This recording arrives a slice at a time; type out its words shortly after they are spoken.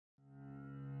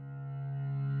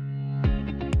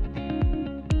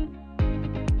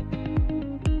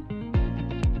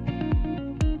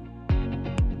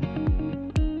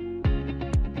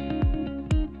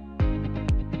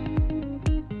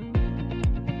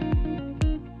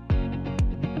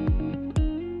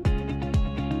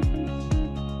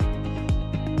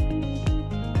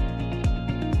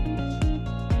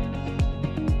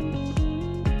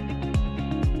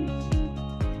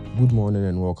Good morning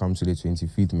and welcome to the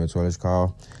 25th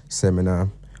Meteorological Seminar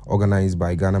organized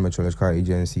by Ghana Meteorological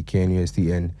Agency,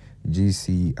 KNUST, and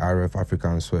GCRF Africa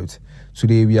and SWEPT.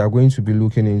 Today we are going to be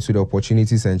looking into the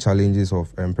opportunities and challenges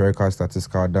of empirical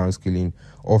statistical downscaling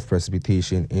of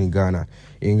precipitation in Ghana.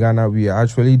 In Ghana, we are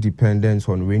actually dependent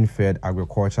on rain-fed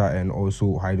agriculture and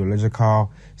also hydroelectrical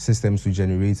systems to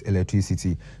generate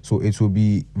electricity. So it will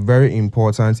be very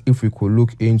important if we could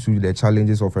look into the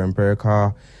challenges of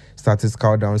empirical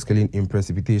statistical downscaling in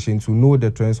precipitation to know the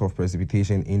trends of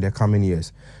precipitation in the coming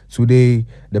years. Today,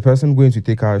 the person going to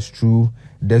take us through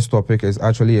this topic is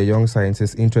actually a young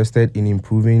scientist interested in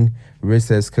improving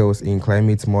research skills in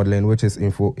climate modeling, which is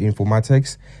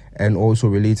informatics and also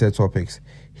related topics.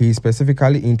 He is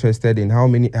specifically interested in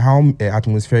how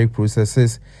atmospheric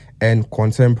processes and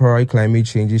contemporary climate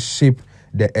changes shape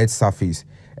the Earth's surface,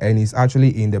 and he's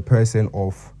actually in the person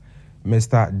of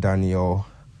Mr. Daniel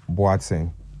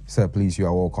Boatsen. Sir, please, you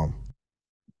are welcome.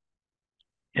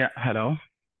 Yeah, hello.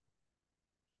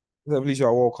 Sir, please, you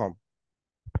are welcome.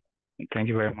 Thank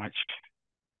you very much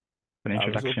for the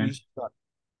introduction. So please,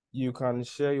 you can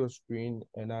share your screen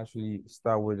and actually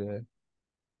start with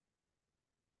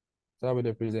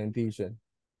the presentation.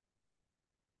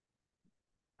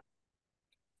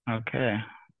 Okay.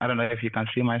 I don't know if you can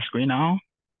see my screen now.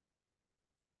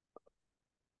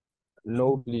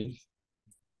 No, please.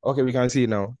 Okay, we can see it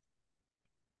now.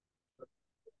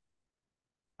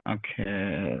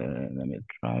 Okay, let me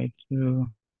try to.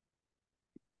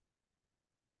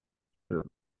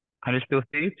 Can you still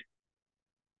see it?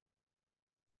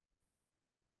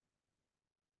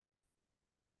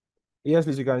 Yes,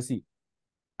 please, you can see.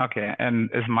 Okay,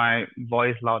 and is my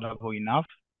voice loud enough?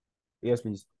 Yes,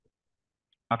 please.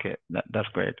 Okay, that's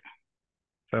great.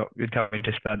 So you tell me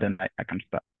to start, then I can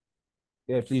start.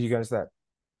 Yeah, please, you can start.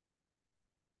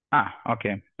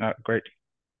 Okay, great.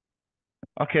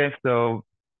 Okay, so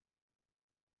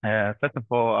first of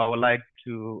all, I would like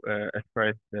to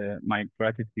express my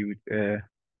gratitude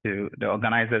to the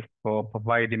organizers for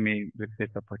providing me with this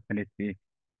opportunity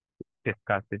to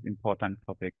discuss this important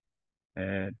topic.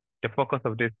 The focus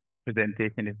of this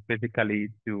presentation is basically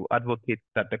to advocate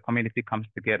that the community comes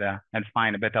together and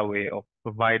find a better way of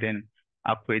providing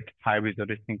accurate,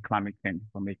 high-resolution climate change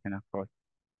information across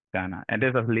Ghana. And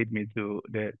this has led me to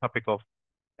the topic of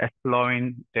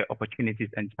exploring the opportunities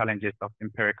and challenges of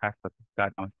empirical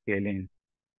statistical downscaling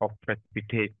of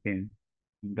precipitation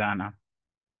in Ghana.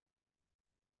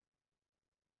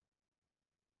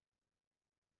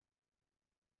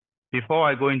 Before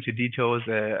I go into details,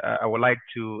 I would like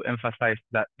to emphasize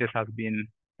that this has been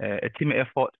a team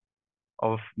effort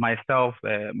of myself,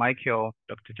 Michael,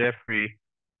 Dr. Jeffrey,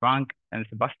 Frank, and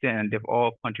Sebastian, and they've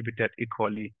all contributed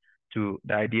equally to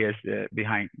the ideas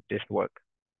behind this work.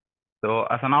 So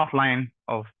as an outline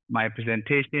of my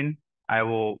presentation, I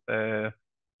will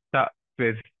start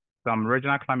with some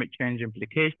regional climate change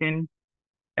implications,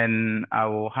 and I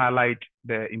will highlight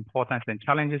the importance and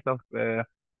challenges of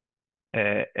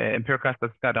empirical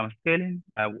statistical downscaling.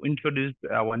 I will introduce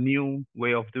our new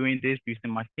way of doing this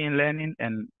using machine learning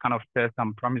and kind of share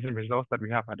some promising results that we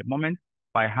have at the moment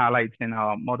by highlighting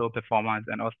our model performance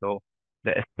and also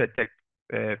the expected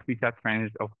future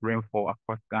trends of rainfall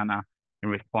across Ghana in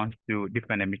response to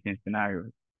different emission scenarios.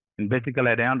 And basically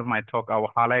at the end of my talk, I will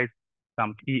highlight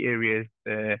some key areas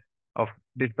of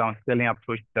this downscaling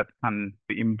approach that can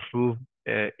be improved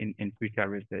in future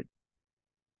research.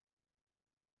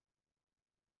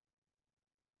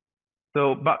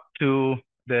 So back to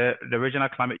the regional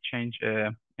climate change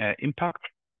impact.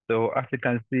 So as you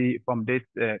can see from this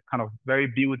kind of very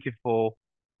beautiful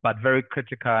but very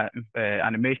critical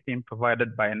animation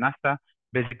provided by NASA,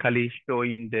 basically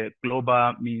showing the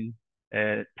global mean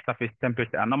surface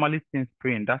temperature anomaly since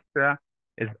pre-industrial,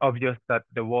 it's obvious that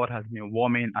the world has been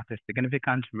warming at a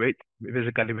significant rate,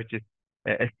 basically, which is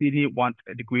exceeding 1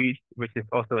 degree, which is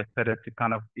also expected to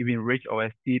kind of even reach or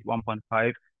exceed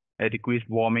 1.5 degrees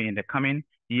warming in the coming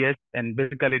years. And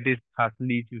basically this has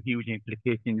led to huge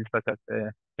implications such as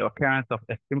the occurrence of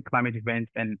extreme climate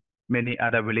events and many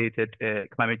other related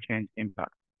climate change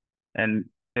impacts. And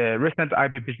the recent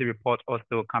IPCC report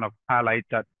also kind of highlight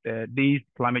that these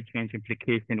climate change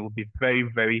implications will be very,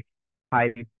 very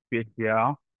highly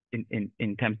spatial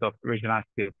in terms of regional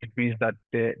scale, which means that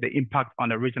the impact on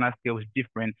the regional scale is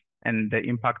different, and the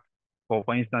impact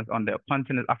for instance, on the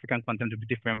continent, African continent, will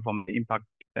be different from the impact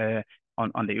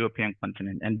on the European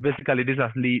continent. And basically, this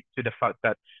has led to the fact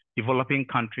that developing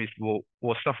countries will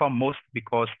suffer most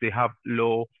because they have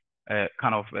low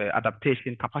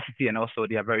adaptation capacity, and also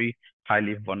they are very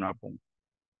highly vulnerable.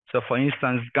 So, for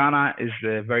instance, Ghana is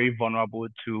very vulnerable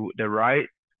to the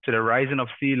rising of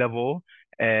sea level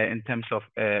in terms of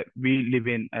we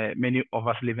living, many of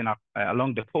us living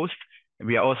along the coast.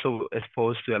 We are also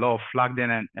exposed to a lot of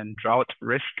flooding and drought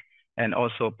risk, and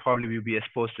also probably will be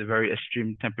exposed to very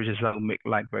extreme temperatures that will make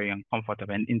life very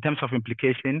uncomfortable. And in terms of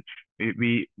implication,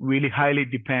 we really highly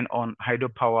depend on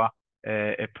hydropower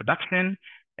production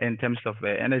in terms of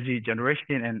energy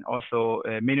generation, and also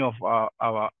many of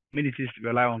our communities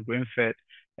rely on rain-fed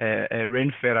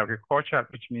agriculture,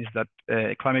 which means that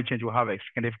climate change will have a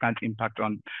significant impact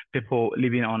on people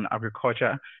living on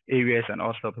agriculture areas and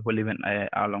also people living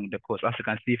along the coast, as you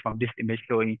can see from this image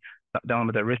showing down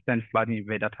the recent flooding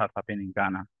event that has happened in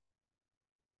Ghana.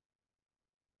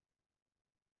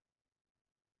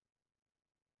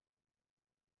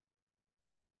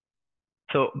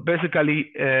 So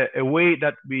basically, a way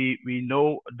that we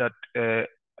know that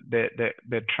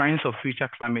the trends of future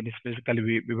climate is basically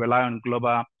we rely on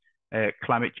global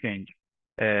climate change,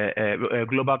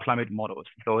 global climate models.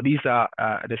 So these are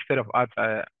the state of art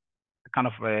kind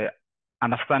of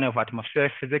understanding of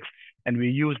atmospheric physics, and we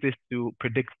use this to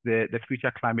predict the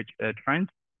future climate trends.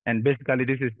 And basically,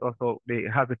 this is also, they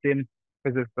have the same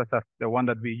physics as the one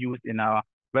that we use in our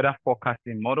weather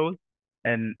forecasting models.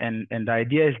 And the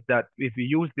idea is that if we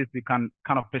use this, we can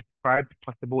kind of prescribe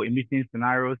possible emission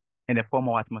scenarios in the form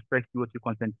of atmospheric CO2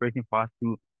 concentration for us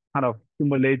to kind of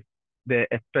simulate the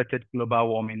expected global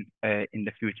warming in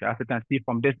the future. As you can see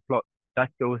from this plot, that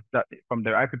shows that from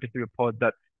the IPCC report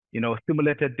that,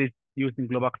 simulated this using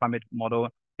global climate model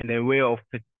in a way of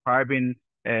prescribing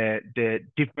the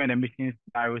different emission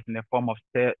scenarios in the form of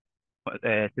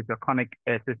socioeconomic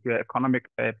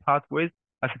pathways,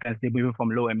 as you can see, moving from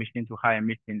low emission to high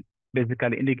emission,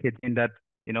 basically indicating that,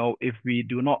 if we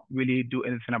do not really do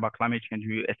anything about climate change,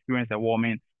 we experience a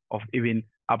warming of even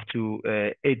up to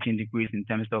 18 degrees in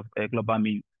terms of global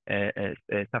mean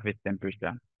surface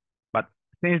temperature. But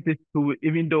since this tool,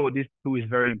 even though this tool is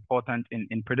very important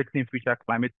in predicting future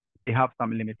climate, they have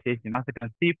some limitations. As you can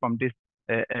see from this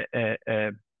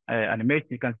animation,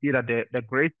 you can see that the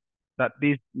grades that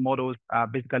these models are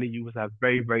basically used are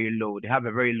very, very low. They have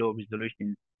a very low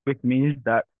resolution, which means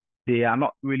that they are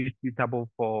not really suitable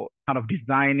for kind of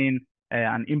designing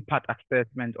an impact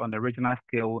assessment on the regional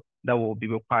scale that will be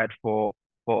required for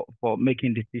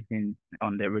making decisions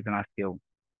on the regional scale.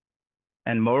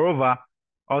 And moreover,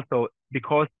 also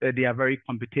because they are very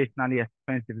computationally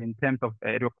expensive in terms of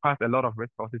it requires a lot of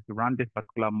resources to run these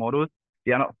particular models,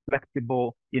 they are not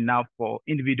flexible enough for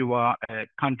individual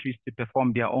countries to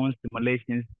perform their own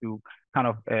simulations to kind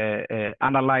of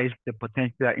analyze the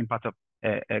potential impact of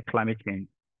climate change.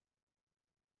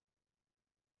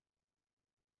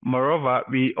 Moreover,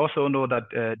 we also know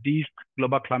that these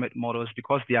global climate models,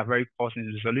 because they are very coarse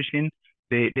in resolution,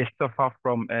 they suffer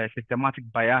from systematic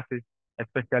biases,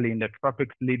 especially in the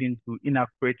tropics, leading to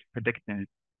inaccurate predictions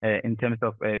in terms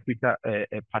of future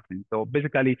patterns. So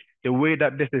basically, the way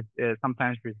that this is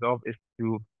sometimes resolved is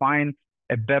to find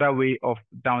a better way of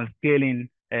downscaling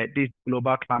this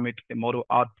global climate model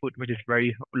output, which is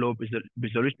very low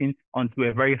resolution, onto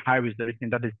a very high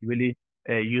resolution that is really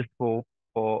useful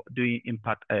for doing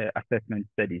impact assessment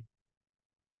studies.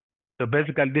 So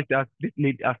basically, this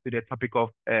leads us to the topic of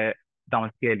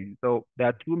downscaling. So there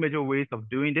are two major ways of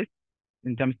doing this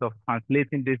in terms of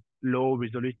translating this low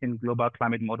resolution global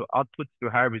climate model output to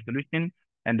high resolution.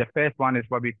 And the first one is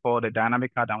what we call the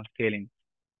dynamical downscaling,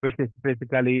 which is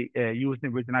basically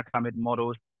using regional climate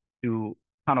models to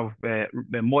kind of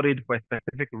model it for a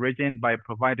specific region by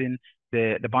providing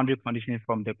the boundary conditions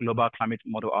from the global climate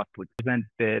model output. Present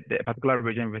the particular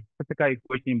region with statistical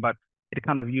equation, but it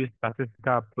kind of uses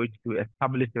statistical approach to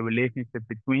establish a relationship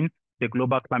between the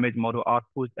global climate model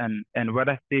output and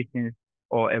weather stations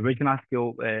or a regional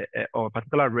scale or a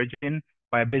particular region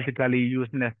by basically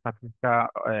using a statistical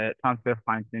transfer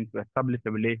function to establish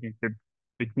a relationship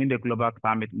between the global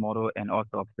climate model and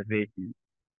also observations.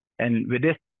 And with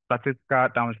this statistical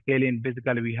downscaling,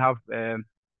 basically we have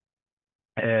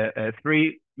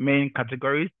three main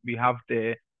categories. We have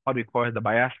what we call the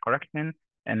bias correction,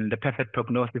 and the perfect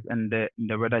prognosis, and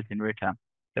the weather generator.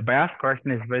 The bias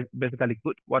correction is basically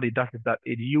good. What it does is that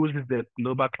it uses the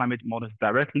global climate models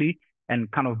directly and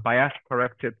kind of bias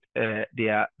corrected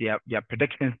their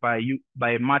predictions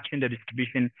by matching the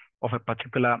distribution of a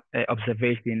particular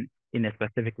observation in a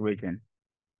specific region.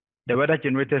 The weather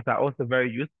generators are also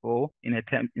very useful in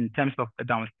terms of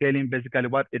downscaling. Basically,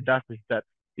 what it does is that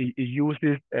it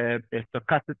uses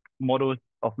stochastic models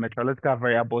of meteorological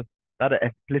variables that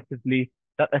explicitly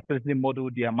model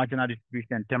their marginal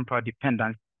distribution and temporal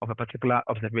dependence of a particular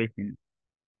observation.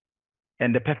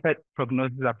 And the perfect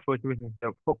prognosis approach, which is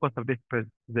the focus of this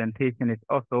presentation, is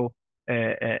also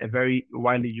very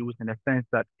widely used in the sense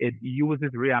that it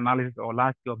uses reanalysis or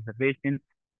large-scale observation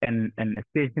and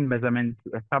station measurement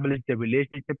to establish the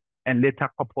relationship and later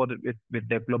coupled with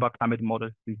the global climate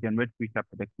models to generate future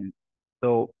predictions.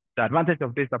 So the advantage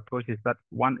of this approach is that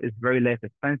one is very less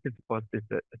expensive because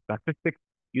it's a statistics.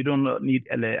 You don't need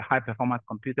a high performance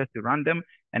computers to run them,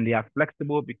 and they are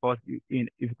flexible because you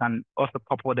can also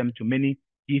couple them to many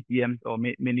GCMs or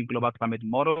many global climate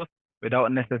models without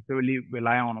necessarily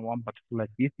relying on one particular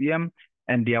GCM.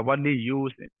 And they are widely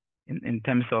used in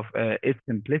terms of its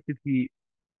simplicity.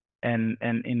 And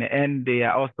in the end, they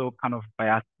are also kind of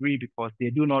bias-free because they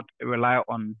do not rely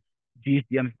on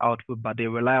GCM's output, but they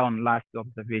rely on large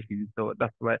observations. So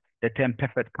that's where the term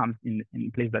perfect comes in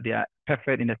place, that they are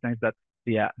perfect in the sense that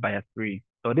they are bias-free.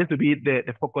 So this will be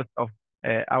the focus of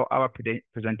our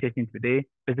presentation today,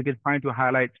 basically trying to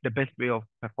highlight the best way of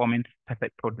performing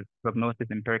perfect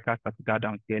prognosis empirical statistical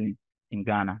downscaling in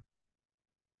Ghana.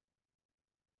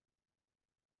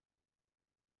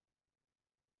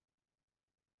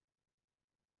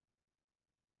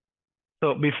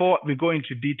 So before we go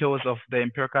into details of the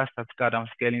empirical statistical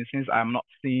downscaling, since I'm not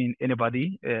seeing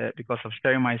anybody because of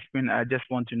sharing my screen, I just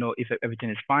want to know if everything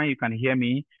is fine. You can hear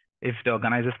me. If the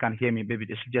organizers can hear me, maybe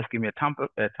they should just give me a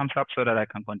thumbs up so that I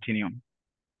can continue.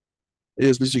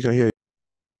 Yes, please, you can hear you.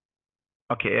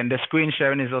 Okay, and the screen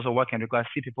sharing is also working because I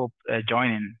see people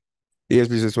joining. Yes,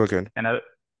 please, it's working. And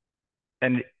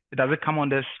does it come on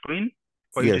the screen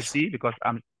for you to see? Because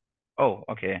oh,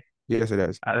 okay. Yes, it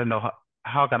does. I don't know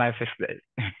how can I fix this?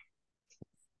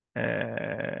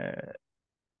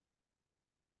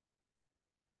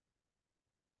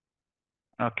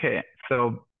 Okay,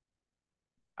 so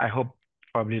I hope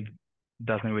probably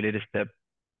doesn't really disturb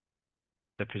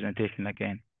the presentation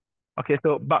again. Okay,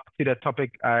 so back to the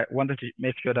topic, I wanted to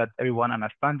make sure that everyone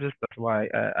understands this. That's why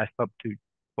I stopped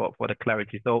for the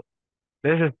clarity. So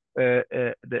this is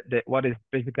what is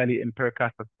basically empirical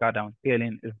statistical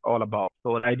downscaling is all about.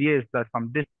 So the idea is that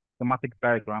from this schematic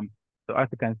diagram, so as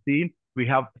you can see, we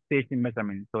have station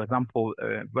measurement. So example,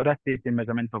 weather station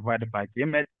measurement provided by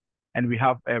GMS, and we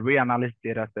have a reanalysis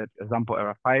data set, example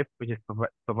error 5, which is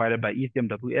provided by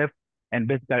ECMWF. And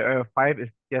basically error 5 is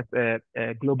just a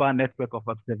global network of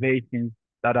observations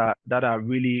that are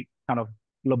really kind of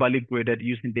globally graded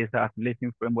using data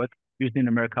assimilation framework, using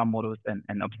numerical models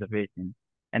and observations.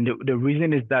 And the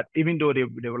reason is that even though they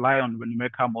rely on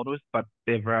numerical models, but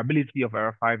the variability of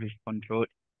error 5 is controlled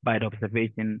by the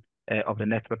observation of the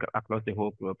network across the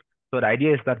whole group. So the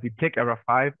idea is that we take error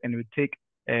 5 and we take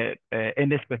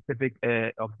any specific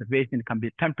observation. It can be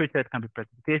temperature, it can be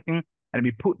precipitation, and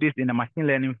we put this in a machine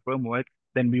learning framework,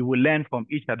 then we will learn from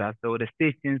each other. So the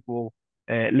stations will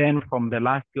learn from the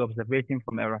last scale observation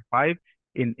from error 5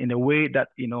 in a way that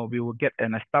we will get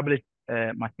an established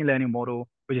machine learning model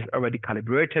which is already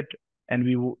calibrated, and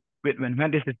we will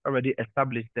when this is already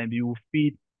established, then we will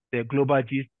feed the global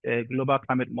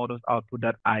climate models output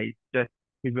that I just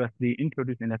previously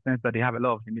introduced, in the sense that they have a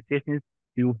lot of limitations.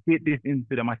 We will feed this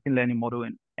into the machine learning model,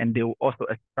 and they will also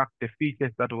extract the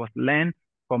features that was learned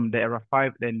from the error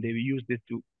 5. Then they will use this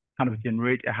to kind of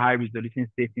generate a high resolution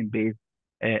station-based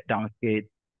downscaled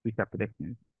future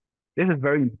predictions. This is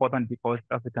very important because,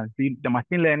 as you can see, the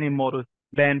machine learning models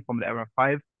learn from the error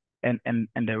 5 and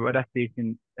the weather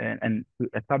station, and to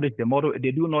establish the model,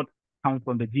 they do not come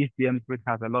from the GCMs, which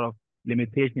has a lot of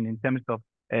limitation in terms of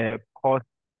coarse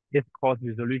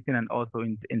resolution, and also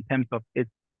in terms of its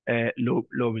low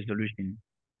resolution.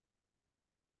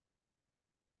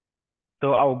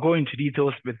 So I'll go into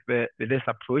details with this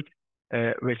approach,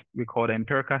 which we call the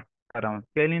empirical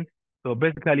downscaling. So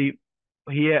basically,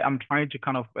 here I'm trying to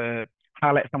kind of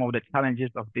highlight some of the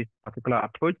challenges of this particular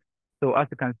approach. So as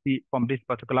you can see from this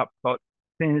particular plot,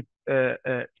 since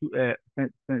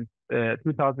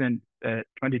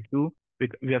 2022,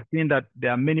 we have seen that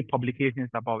there are many publications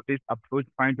about this approach,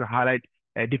 trying to highlight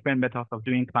different methods of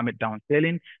doing climate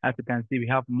downscaling. As you can see, we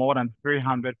have more than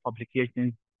 300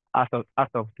 publications as of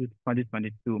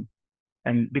 2022.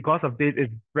 And because of this,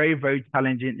 it's very, very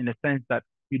challenging in the sense that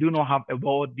you do not have a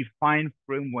well-defined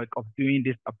framework of doing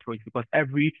this approach, because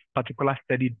every particular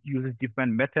study uses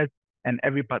different methods, and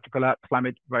every particular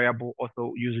climate variable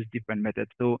also uses different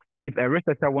methods. So if a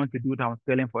researcher wants to do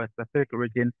downscaling for a specific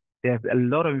region, there's a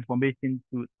lot of information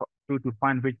to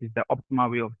find which is the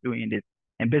optimal way of doing this.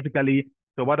 And basically,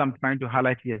 so what I'm trying to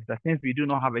highlight here is that since we do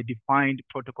not have a defined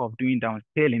protocol of doing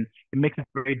downscaling, it makes it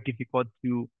very difficult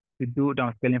to do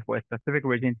downscaling for a specific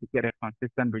region to get a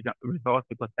consistent result,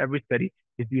 because every study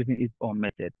is using its own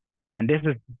method. And this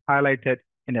is highlighted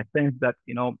in the sense that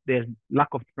there's lack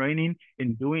of training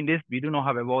in doing this. We do not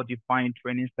have a well-defined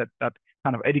training set that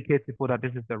kind of educate people that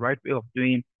this is the right way of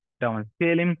doing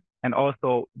downscaling. And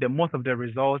also, most of the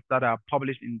results that are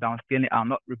published in downscaling are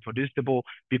not reproducible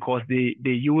because they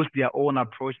use their own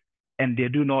approach and they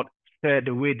do not share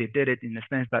the way they did it, in the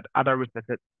sense that other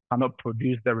researchers cannot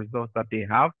produce the results that they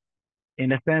have. In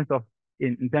the sense of,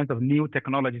 in terms of new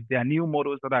technologies, there are new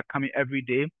models that are coming every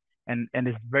day, and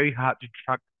it's very hard to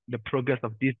track the progress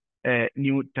of these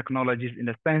new technologies, in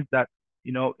the sense that,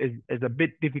 it's a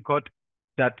bit difficult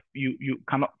that you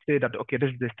cannot say that, okay,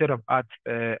 this is the state of art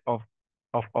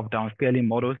of downscaling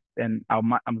models, and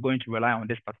I'm going to rely on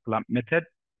this particular method.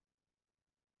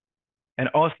 And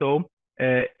also,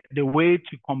 the way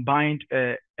to combine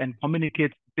and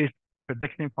communicate this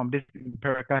prediction from this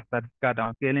empirical statistical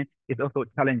downscaling is also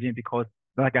challenging, because,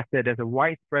 like I said, there's a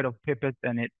wide spread of papers,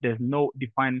 and there's no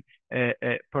defined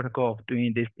protocol of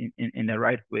doing this in the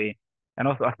right way. And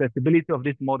also, accessibility of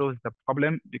this model is a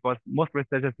problem, because most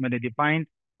researchers, when they define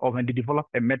or when they develop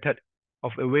a method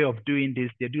of a way of doing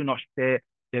this, they do not share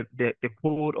the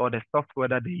code or the software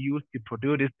that they use to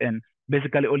produce this, and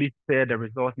basically only share the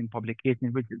results in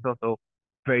publications, which is also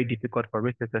very difficult for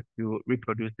researchers to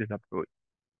reproduce this approach.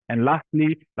 And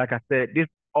lastly, like I said, this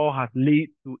all has led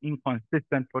to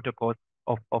inconsistent protocols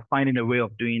of finding a way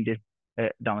of doing this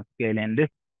downscaling. And this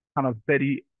kind of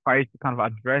study tries to kind of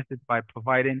address it by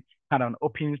providing kind of an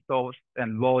open source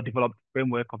and well-developed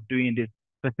framework of doing this,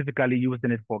 specifically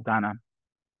using it for Ghana.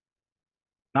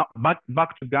 Now,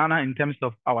 back to Ghana, in terms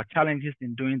of our challenges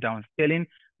in doing downscaling,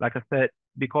 like I said,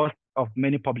 because of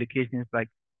many publications, like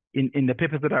in the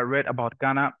papers that I read about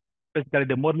Ghana, basically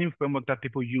the modeling framework that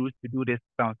people use to do this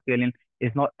downscaling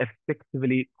is not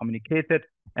effectively communicated.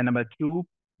 And number two,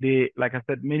 like I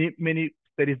said, many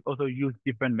studies also use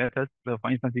different methods. So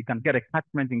for instance, you can get a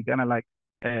catchment in Ghana, like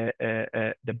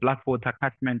the Blackwater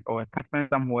catchment or a catchment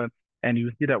somewhere, and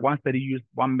you see that one study used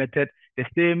one method, the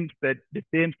same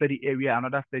study area,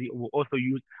 another study will also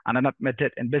use another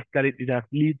method, and basically it has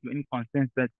led to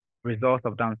inconsistent results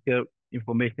of downscale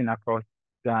information across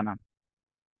Ghana.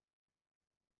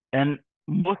 And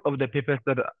most of the papers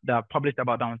that are published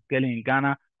about downscaling in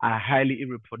Ghana are highly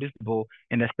irreproducible,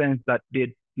 in the sense that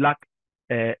they lack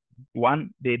one,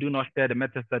 they do not share the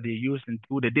methods that they use, and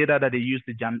two, the data that they use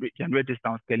to generate this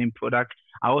downscaling product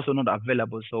are also not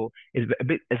available. So it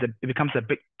becomes a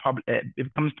big problem. It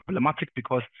becomes problematic,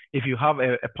 because if you have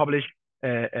a published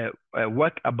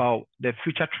work about the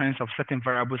future trends of certain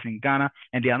variables in Ghana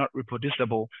and they are not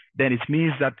reproducible, then it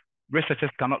means that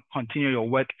researchers cannot continue your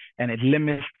work, and it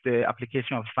limits the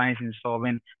application of science in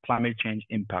solving climate change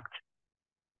impact.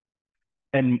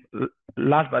 And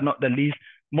last but not the least,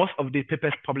 most of the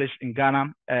papers published in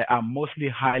Ghana are mostly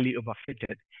highly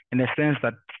overfitted, in the sense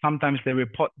that sometimes they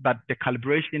report that the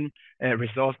calibration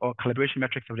results or calibration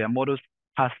metrics of their models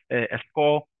has a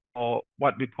score, or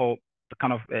what we call the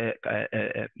kind of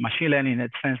machine learning, in the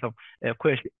sense of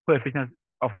coefficients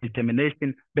of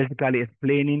determination, basically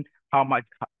explaining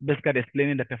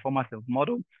the performance of the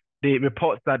model. They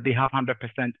report that they have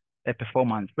 100%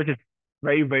 performance, which is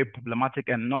very, very problematic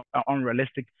and not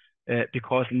unrealistic,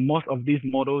 because most of these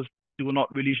models do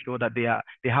not really show that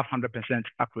they have 100%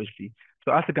 accuracy.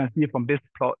 So as you can see from this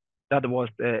plot, that was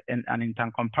an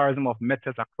comparison of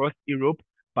methods across Europe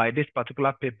by this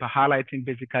particular paper, highlighting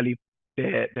basically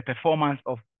the performance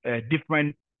of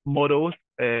different models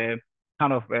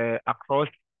across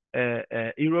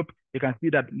Europe. You can see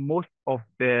that most of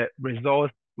the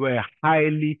results were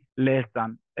highly less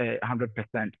than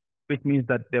 100%, which means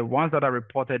that the ones that are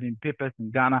reported in papers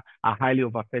in Ghana are highly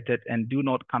overfitted and do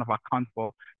not kind of account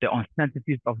for the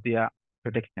uncertainties of their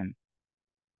prediction.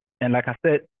 And like I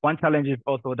said, one challenge is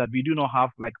also that we do not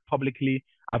have like publicly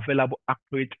available,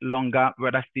 accurate, longer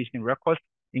weather station records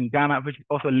in Ghana, which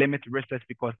also limits research,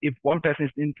 because if one person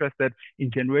is interested in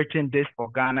generating this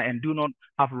for Ghana and do not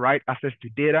have right access to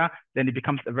data, then it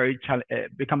becomes a very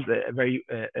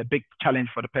big challenge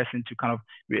for the person to kind of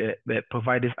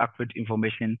provide this accurate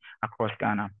information across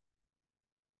Ghana.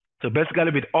 So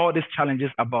basically, with all these challenges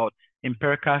about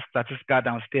empirical statistical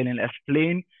downscaling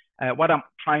explained, what I'm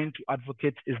trying to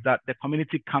advocate is that the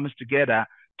community comes together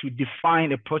to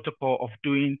define a protocol of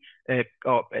doing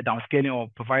downscaling or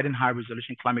providing high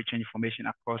resolution climate change information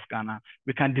across Ghana.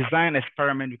 We can design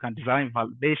experiment, we can design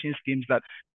validation schemes that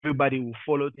everybody will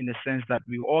follow, in the sense that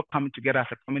we all come together as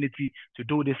a community to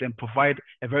do this and provide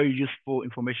a very useful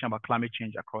information about climate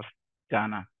change across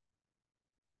Ghana.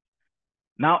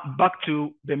 Now, back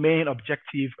to the main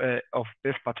objective of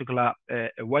this particular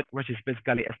work, which is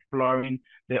basically exploring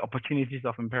the opportunities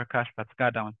of empirical statistical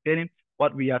downscaling.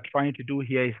 What we are trying to do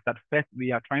here is that first,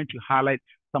 we are trying to highlight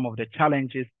some of the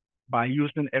challenges by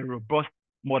using a robust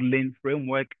modeling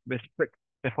framework with strict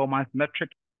performance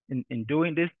metrics in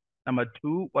doing this. Number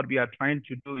two, what we are trying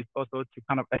to do is also to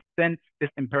kind of extend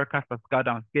this empirical statistical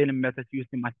downscaling method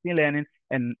using machine learning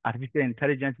and artificial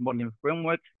intelligence modeling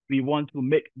framework. We want to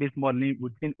make this modeling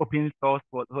within open source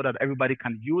so that everybody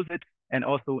can use it and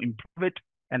also improve it.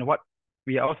 And what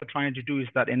we are also trying to do is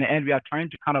that in the end, we are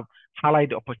trying to kind of highlight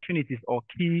the opportunities or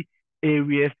key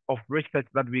areas of research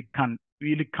that we can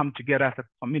really come together as a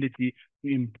community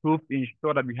to improve, to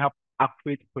ensure that we have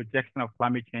accurate projection of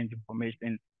climate change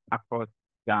information across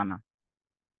Ghana.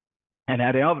 And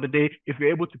at the end of the day, if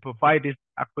we're able to provide this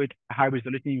accurate high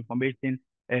resolution information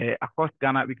across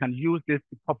Ghana, we can use this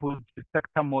to couple to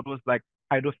sector models like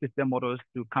hydro system models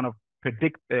to kind of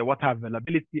predict water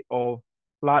availability or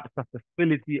flood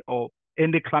susceptibility or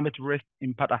any climate risk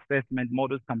impact assessment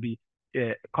models can be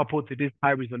coupled to this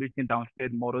high resolution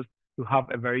downscaled models to have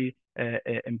a very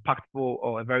impactful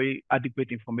or a very adequate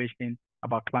information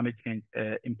about climate change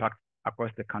impact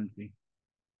across the country.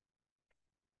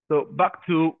 So back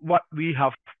to what we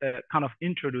have kind of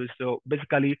introduced. So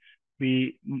basically,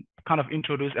 we kind of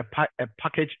introduced a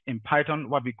package in Python,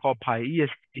 what we call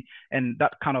PyEST, and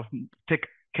that kind of take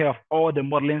care of all the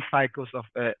modeling cycles of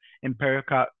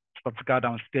empirical statistical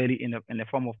downscaling in the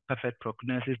form of perfect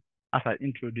prognosis, as I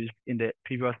introduced in the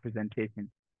previous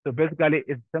presentation. So basically,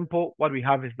 it's simple. What we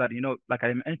have is that, like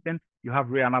I mentioned, you have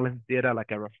reanalysis data like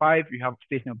ERA5, you have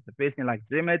station observation like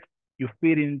GCMs, you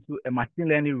feed into a machine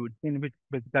learning routine, which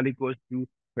basically goes through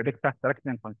predictor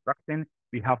selection and construction.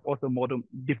 We have also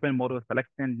different model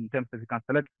selection in terms of you can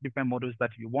select different models that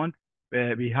you want.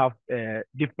 We have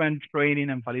different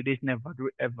training and validation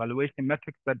evaluation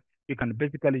metrics that you can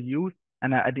basically use.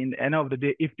 And at the end of the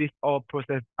day, if these all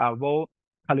processes are well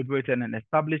calibrated and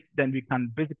established, then we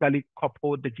can basically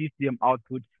couple the GCM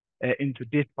output into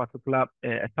this particular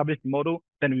established model.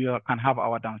 Then we can have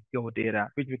our downscale data,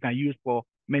 which we can use for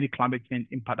many climate change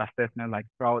impact assessment like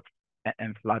drought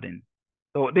and flooding.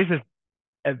 So this is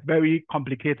a very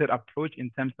complicated approach in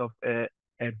terms of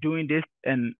doing this,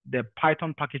 and the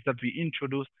Python package that we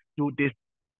introduced do this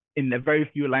in a very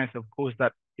few lines of code,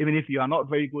 that even if you are not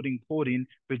very good in coding,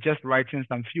 with just writing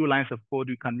some few lines of code,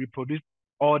 you can reproduce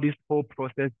all this whole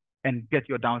process and get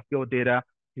your downscale data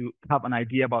to have an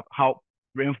idea about how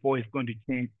rainfall is going to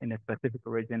change in a specific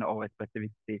region or a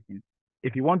specific station.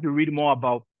 If you want to read more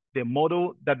about the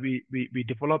model that we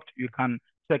developed, you can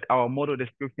check our model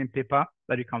description paper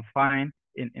that you can find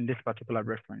in this particular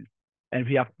reference. And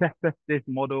we have tested this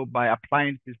model by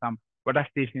applying to some weather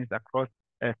stations across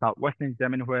southwestern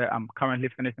Germany, where I'm currently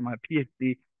finishing my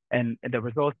PhD. And the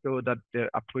results show that the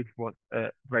approach was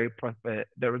very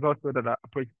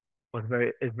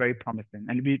promising.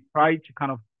 And we try to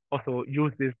kind of also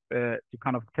use this to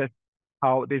kind of test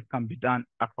how this can be done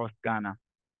across Ghana.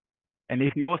 And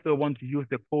if you also want to use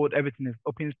the code, everything is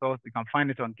open source. You can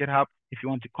find it on GitHub. If you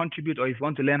want to contribute or if you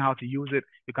want to learn how to use it,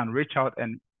 you can reach out,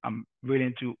 and I'm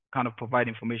willing to kind of provide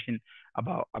information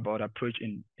about approach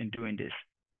in doing this.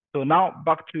 So now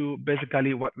back to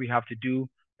basically what we have to do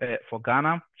for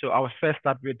Ghana. So I will first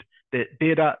start with the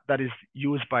data that is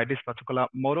used by this particular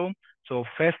model. So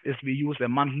first is we use the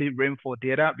monthly rainfall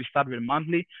data. We start with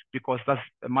monthly because that's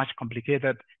much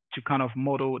complicated to kind of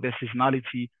model the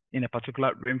seasonality in a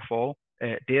particular rainfall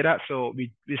data. So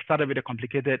we started with a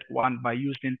complicated one by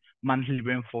using monthly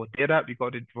rainfall data. We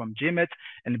got it from GCMs,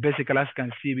 and basically, as you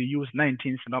can see, we use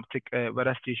 19 synoptic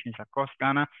weather stations across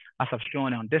Ghana, as I've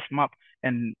shown on this map.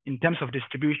 And in terms of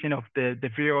distribution of the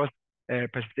various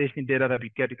precipitation data that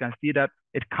we get, you can see that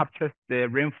it captures the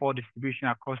rainfall distribution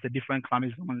across the different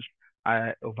climate zones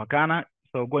over Ghana.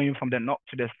 So going from the north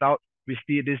to the south, we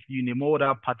see this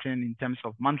unimodal pattern in terms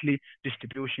of monthly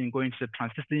distribution going to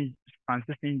the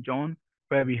transition zone,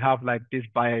 where we have like this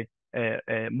by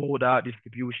modal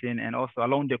distribution, and also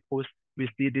along the coast, we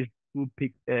see this two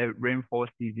peak rainfall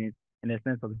seasons in the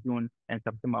sense of June and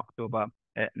September, October,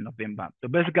 November. So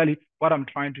basically, what I'm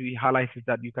trying to highlight is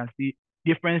that you can see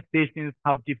different stations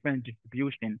have different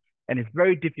distribution, and it's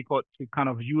very difficult to kind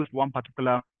of use one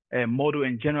particular model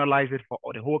and generalize it for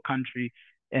the whole country.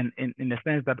 And in the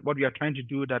sense that what we are trying to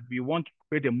do, that we want to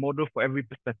create a model for every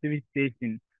specific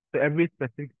station. So every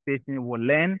specific station will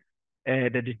learn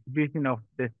the distribution of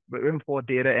the rainfall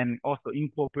data and also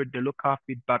incorporate the local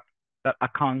feedback that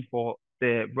accounts for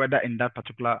the weather in that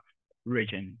particular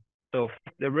region. So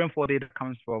the rainfall data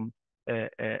comes from the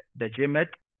GCMs.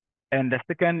 And the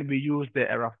second, we use the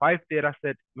ERA5 data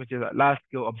set, which is a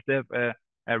large-scale observed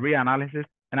reanalysis.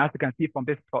 And as you can see from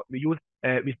this plot, we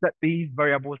set these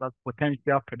variables as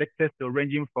potential predictors, so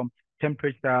ranging from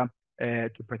temperature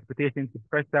to precipitation to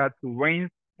pressure to rains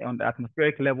on the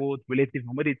atmospheric level, to relative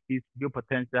humidity, to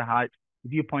geopotential height,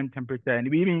 dew point temperature, and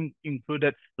we even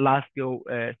included large-scale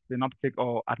synoptic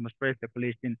or atmospheric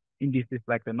circulation indices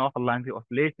like the North Atlantic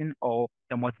Oscillation or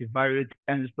the multivariate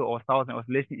ENSO or Southern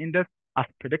Oscillation Index as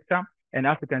predictor. And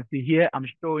as you can see here, I'm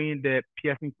showing the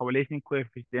Pearson correlation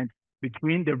coefficient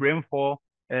between the rainfall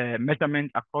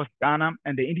measurement across Ghana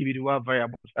and the individual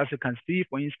variables. As you can see,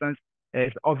 for instance,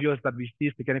 it's obvious that we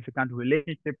see significant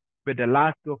relationship with the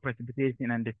large-scale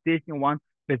precipitation and the station one,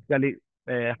 basically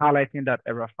highlighting that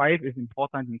era 5 is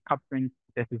important in capturing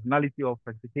the seasonality of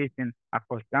precipitation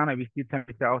across Ghana. We see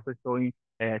temperature also showing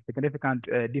significant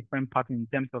different pattern in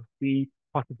terms of seeing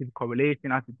positive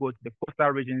correlation as we go to the coastal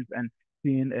regions and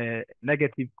seeing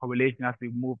negative correlation as we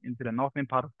move into the northern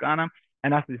part of Ghana.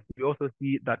 And as we also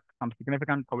see that some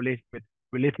significant correlation with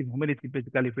relative humidity,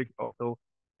 basically, which also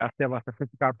serve as a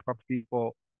physical proxy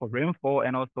for rainfall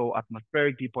and also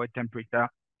atmospheric dew point temperature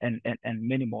and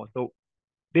many more. So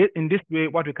in this way,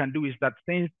 what we can do is that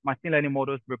since machine learning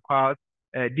models require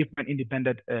different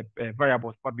independent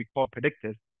variables, what we call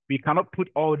predictors, we cannot put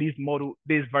all these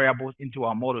variables into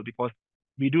our model because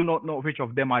we do not know which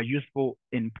of them are useful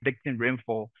in predicting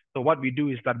rainfall. So what we do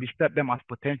is that we set them as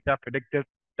potential predictors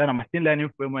that a machine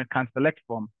learning framework can select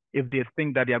from if they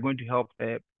think that they are going to help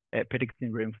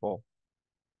predicting rainfall.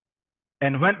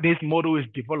 And when this model is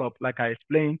developed, like I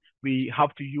explained, we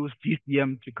have to use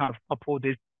GCM to kind of couple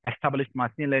this established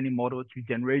machine learning model to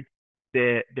generate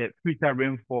the future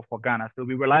rainfall for Ghana. So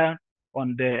we rely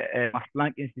on the Max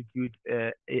Planck Institute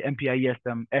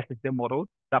MPIESM SSM model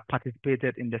that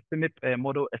participated in the SIMIP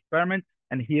model experiment.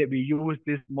 And here we use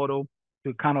this model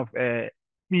to kind of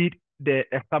feed the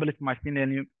established machine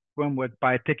learning framework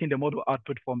by taking the model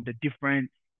output from the different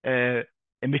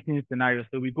emission scenarios.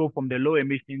 So we go from the low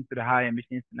emission to the high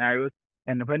emission scenarios.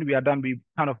 And when we are done, we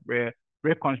kind of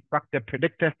reconstruct the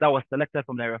predictors that was selected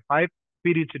from Area 5,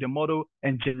 feed it to the model,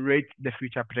 and generate the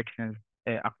future predictions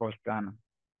across Ghana.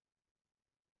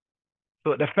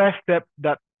 So the first step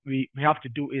that we have to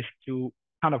do is to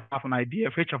kind of have an idea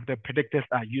of which of the predictors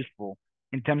are useful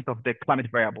in terms of the climate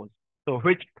variables. So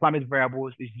which climate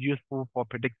variables is useful for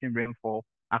predicting rainfall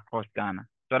across Ghana?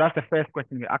 So that's the first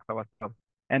question we ask ourselves.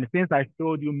 And since I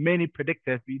showed you many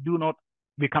predictors,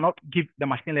 we cannot give the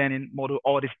machine learning model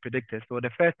all these predictors. So the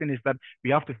first thing is that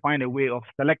we have to find a way of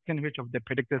selecting which of the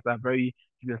predictors are very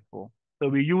useful. So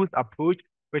we use approach,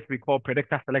 which we call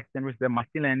predictor selection, which is the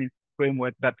machine learning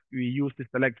framework that we use to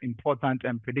select important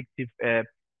and predictive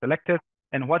selectors.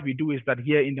 And what we do is that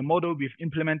here in the model, we've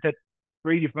implemented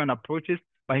 3 different approaches,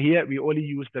 but here we only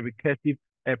use the recursive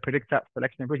predictor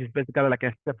selection, which is basically like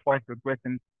a stepwise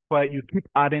regression where you keep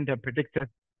adding the predictors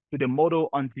to the model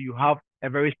until you have a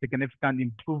very significant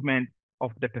improvement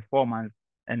of the performance,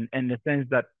 and in the sense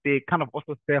that they kind of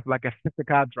also serve like a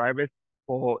physical drivers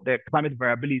for the climate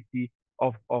variability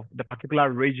of the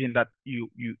particular region that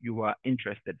you are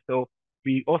interested. So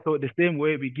we also, the same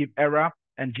way we give error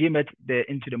and GMH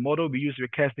into the model, we use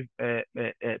recursive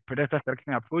predictor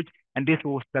selection approach, and this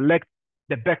will select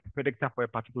the best predictor for a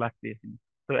particular station.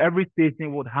 So every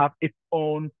station would have its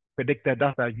own predictor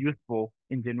that are useful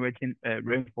in generating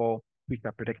rainfall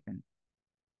future predictions.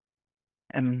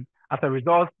 And as a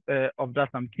result of that,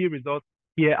 some key results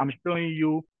here, I'm showing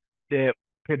you the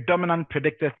predominant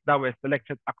predictors that were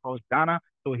selected across Ghana.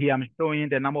 So here I'm showing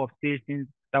the number of stations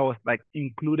that was like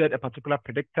included a particular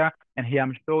predictor, and here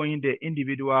I'm showing the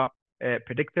individual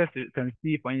predictors. You can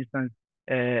see, for instance,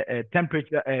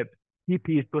 temperature,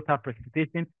 TP is total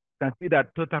precipitation. You can see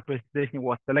that total precipitation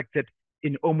was selected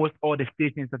in almost all the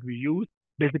stations that we use,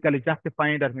 basically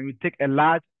justifying that when we take a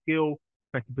large scale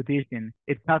precipitation,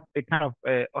 it kind of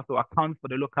also accounts for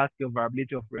the local scale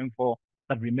variability of rainfall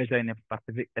that we measure in a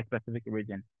specific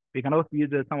region. We can also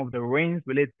use some of the rains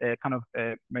related kind of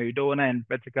meridional and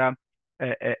vertical,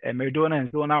 meridional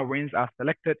and zonal rains are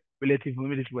selected, relative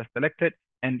humidity were selected,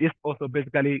 and this also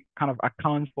basically kind of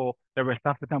accounts for the West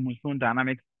African monsoon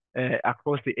dynamics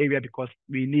across the area, because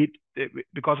we need,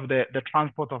 because of the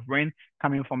transport of rain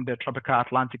coming from the tropical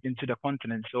Atlantic into the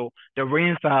continent. So the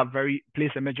rains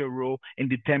plays a major role in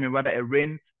determining whether a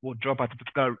rain will drop at a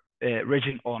particular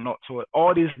region or not. So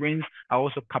all these rains are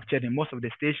also captured in most of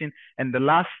the stations. And the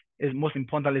last is most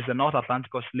important is the North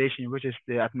Atlantic Oscillation, which is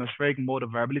the atmospheric mode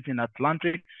of variability in the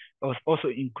Atlantic. It was also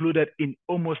included in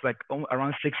almost like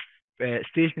around 6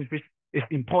 stations, which is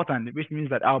important, which means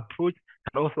that our approach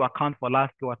can also account for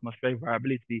large-scale atmospheric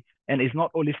variability, and is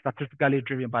not only statistically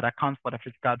driven, but accounts for the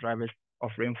physical drivers of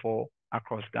rainfall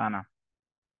across Ghana.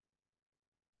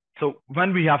 So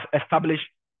when we have established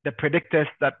the predictors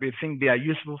that we think they are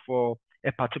useful for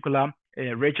a particular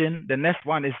region, the next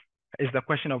one is the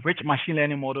question of which machine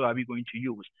learning model are we going to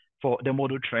use for the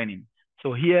model training.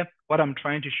 So here, what I'm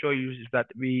trying to show you is that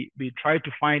we try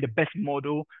to find the best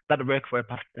model that works for a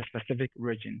specific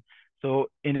region. So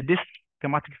in this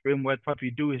schematic framework, what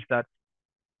we do is that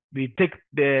we take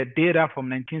the data from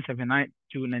 1979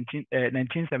 to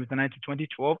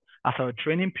 2012 as our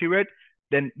training period.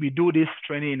 Then we do this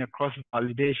training in a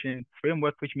cross-validation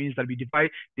framework, which means that we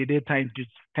divide the data into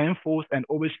 10 folds and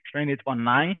always train it on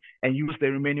 9 and use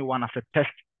the remaining one as a test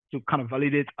to kind of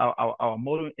validate our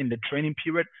model in the training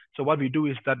period. So what we do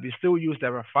is that we still use the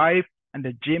R5 and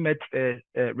the GCMs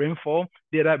rainfall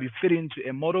data. We fit into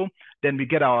a model, then we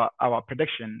get our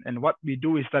prediction. And what we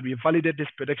do is that we validate this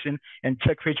prediction and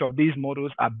check which of these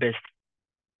models are best.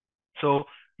 So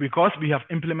because we have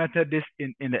implemented this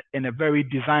in a very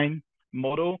designed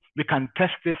model, we can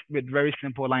test this with very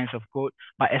simple lines of code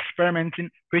by experimenting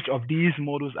which of these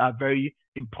models are very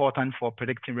important for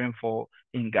predicting rainfall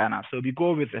in Ghana. So we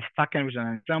go with a stacking, which is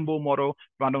an ensemble model,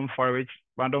 random forest.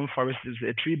 Random forest is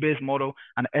a tree-based model,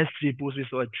 and XGBoost is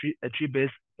a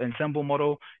tree-based ensemble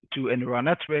model, to a neural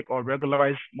network or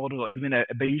regularized model, or even a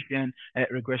Bayesian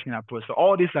regression approach. So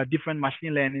all these are different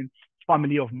machine learning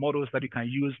family of models that you can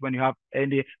use when you have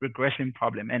any regression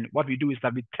problem. And what we do is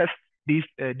that we test these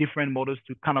different models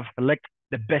to kind of select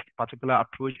the best particular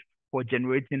approach for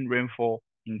generating rainfall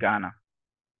in Ghana.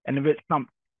 And with some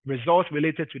results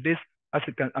related to this, as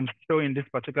you can, I'm showing this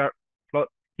particular plot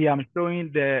here. I'm showing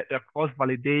the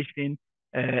cross-validation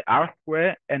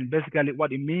R-square, and basically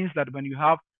what it means that when you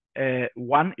have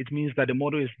 1, it means that the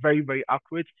model is very, very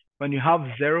accurate. When you have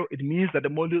 0, it means that the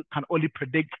model can only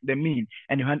predict the mean.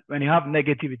 And when you have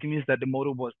negative, it means that the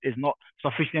model is not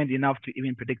sufficient enough to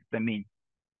even predict the mean.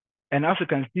 And as you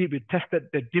can see, we tested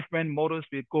the different models.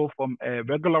 We go from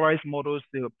regularized models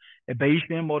to a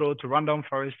Bayesian model to random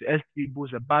forest to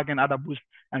XGBoost, a Bargain, AdaBoost,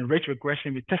 and rate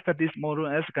regression. We tested this model,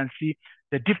 and as you can see,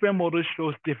 the different models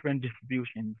shows different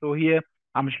distribution. So here,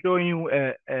 I'm showing you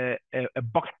a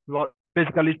box plot,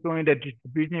 basically showing the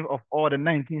distribution of all the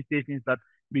 19 stations that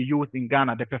we use in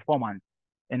Ghana, the performance.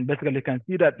 And basically, you can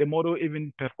see that the model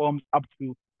even performs up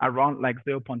to around like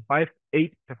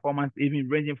 0.58 performance, even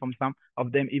ranging from some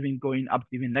of them even going up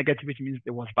to even negative, which means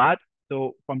it was bad.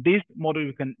 So from this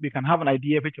model, we can have an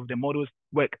idea which of the models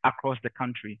work across the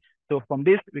country. So from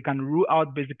this, we can rule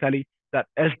out basically that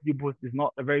XGBoost is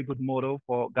not a very good model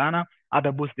for Ghana.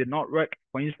 AdaBoost did not work.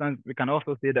 For instance, we can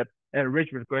also say that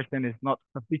rate regression is not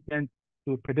sufficient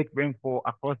to predict rainfall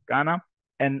across Ghana.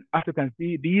 And as you can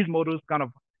see, these models kind of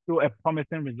show a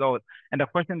promising result. And the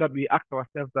question that we ask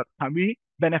ourselves that can we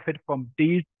benefit from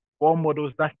these 4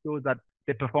 models that shows that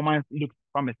the performance looks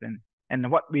promising?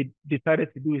 And what we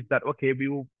decided to do is that, okay, we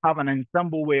will have an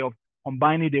ensemble way of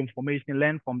combining the information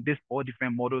learned from these 4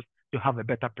 different models to have a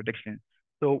better prediction.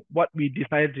 So what we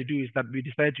decided to do is that we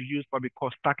decided to use what we call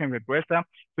stacking regressor,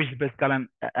 which is basically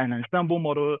an ensemble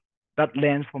model that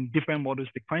learns from different models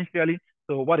sequentially.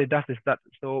 So what it does is that,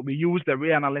 so we use the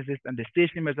reanalysis and the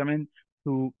station measurement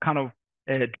to kind of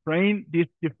train these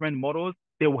different models.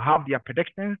 They will have their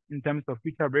predictions in terms of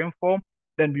future rainfall.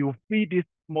 Then we will feed these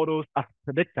models as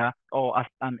predictor or as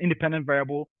an independent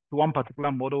variable to one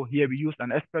particular model. Here we use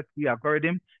an extra tree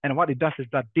algorithm. And what it does is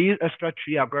that this extra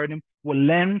tree algorithm will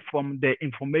learn from the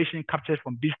information captured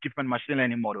from these different machine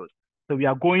learning models. So we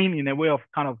are going in a way of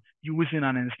kind of using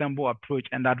an ensemble approach.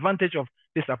 And the advantage of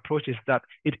this approach is that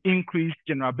it increases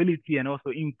generability and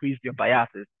also increases your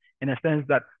biases, in a sense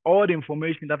that all the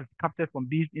information that is captured from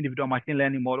these individual machine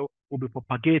learning model will be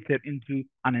propagated into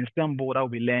an ensemble that will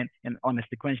be learned on a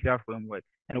sequential framework.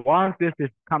 And once this is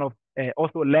kind of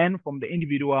also learned from the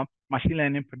individual machine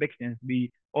learning predictions,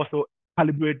 we also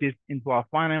calibrate this into our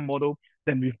final model.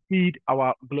 Then we feed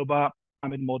our global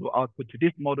climate model output to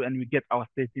this model, and we get our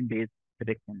station-based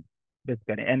predictions,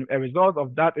 basically. And a result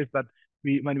of that is that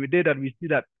when we did that, we see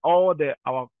that all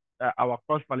our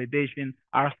cross-validation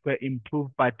R-square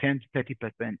improved by 10 to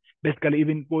 30%, basically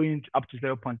even going up to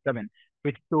 0.7,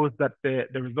 which shows that the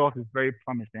result is very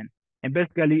promising. And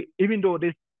basically, even though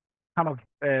this kind of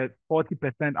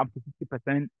 40% up to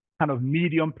 50% kind of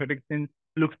medium prediction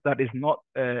looks that is not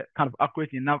kind of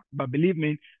accurate enough, but believe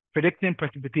me, predicting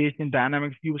precipitation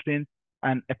dynamics using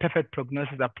a perfect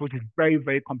prognosis approach is very,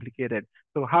 very complicated.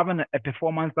 So having a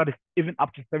performance that is even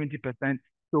up to 70%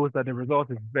 shows that the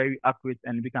result is very accurate,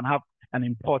 and we can have an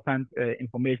important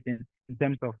information in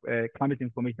terms of climate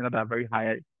information that are very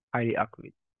highly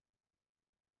accurate.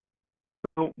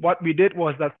 So what we did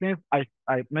was that, since I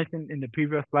mentioned in the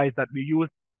previous slides that we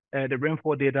used the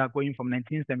rainfall data going from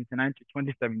 1979 to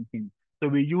 2017. So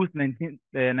we used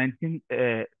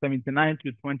 1979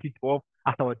 to 2012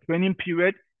 as our training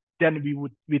period. then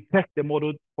we test the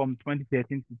model from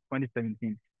 2013 to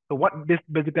 2017. So what this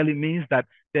basically means that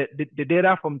the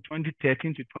data from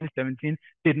 2013 to 2017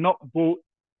 did not go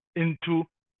into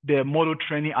the model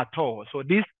training at all. So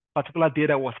this particular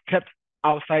data was kept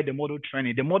outside the model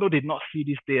training. The model did not see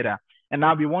this data. And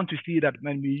now we want to see that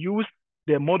when we use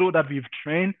the model that we've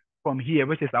trained from here,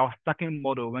 which is our stacking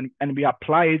model, and we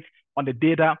apply it on the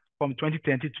data from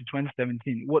 2020 to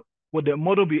 2017, would the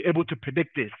model be able to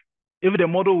predict this? If the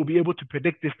model will be able to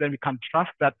predict this, then we can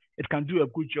trust that it can do a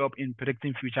good job in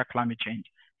predicting future climate change.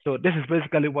 So this is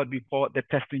basically what we call the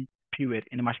testing period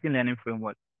in the machine learning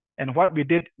framework. And what we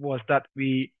did was that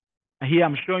here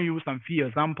I'm showing you some few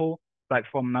examples, like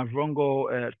from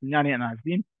Navrongo, Sunyani, and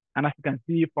Azim. And as you can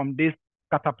see from this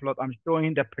scatter plot, I'm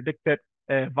showing the predicted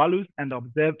values and the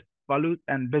observed values.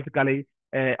 And basically,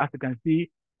 as you can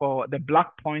see, for the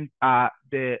black points are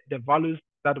the values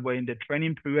that were in the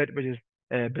training period, which is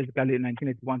basically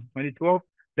 1981 to 2012.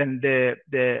 Then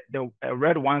the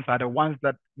red ones are the ones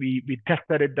that we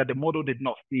tested it, that the model did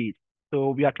not see it. So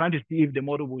we are trying to see if the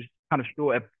model will kind of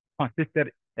show a consistent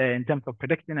in terms of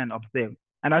prediction and observe.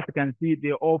 And as you can see,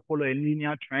 they all follow a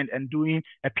linear trend, and doing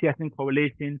a Pearson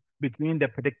correlation between the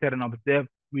predicted and observed,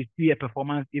 we see a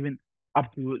performance even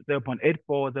up to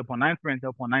 0.84, 0.93, and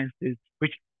 0.96,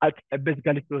 which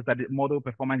basically shows that the model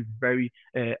performance is very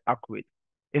accurate.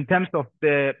 In terms of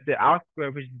the R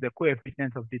square, which is the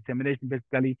coefficient of determination,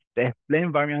 basically the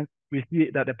explained variance, we see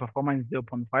that the performance is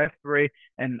 0.53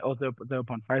 and also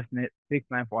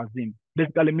 0.569 for Azim.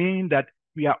 Basically meaning that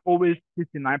we are always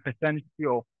 69%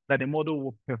 sure that the model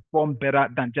will perform better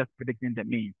than just predicting the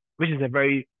mean, which is a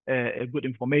very good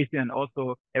information and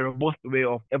also a robust way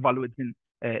of evaluating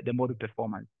the model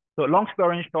performance. So long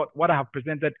story short, what I have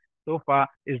presented so far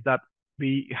is that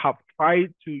we have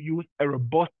tried to use a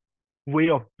robust way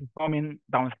of performing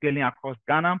downscaling across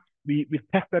Ghana. We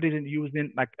tested it in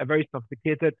using like a very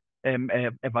sophisticated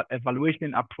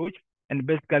evaluation approach, and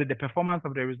basically the performance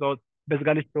of the results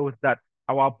basically shows that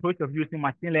our approach of using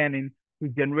machine learning to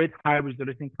generate high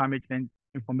resolution climate change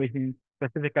information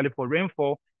specifically for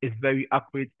rainfall is very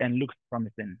accurate and looks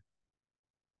promising.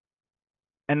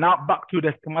 And now back to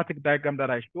the schematic diagram that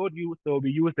I showed you. So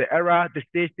we use the error, the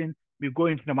station, we go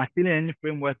into the machine learning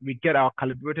framework, we get our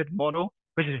calibrated model,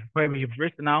 which is where we've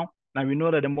reached now. Now we know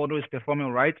that the model is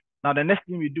performing right. Now the next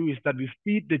thing we do is that we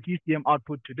feed the GCM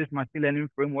output to this machine learning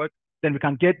framework. Then we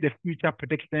can get the future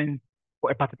predictions for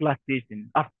a particular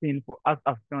station, as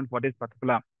shown for this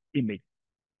particular image.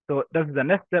 So this is the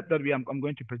next step that I'm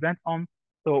going to present on.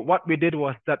 So what we did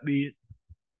was that we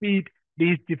feed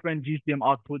these different GCM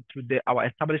output to our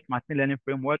established machine learning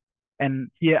framework. And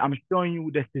here I'm showing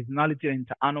you the seasonality and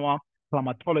interannual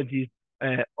climatologies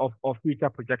of future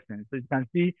projections. So you can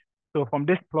see, so from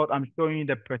this plot, I'm showing you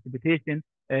the precipitation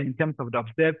in terms of the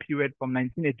observed period from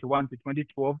 1981 to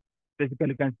 2012. Basically,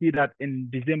 you can see that in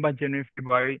December, January,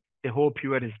 February, the whole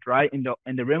period is dry in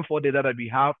the rainfall data that we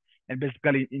have. And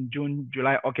basically in June,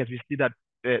 July, August, we see that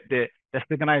the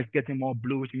signal is getting more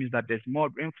blue, which means that there's more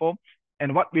rainfall.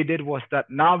 And what we did was that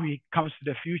now we come to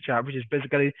the future, which is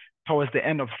basically towards the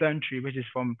end of century, which is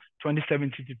from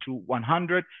 2070 to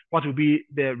 100. What will be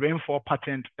the rainfall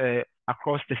pattern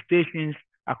across the stations,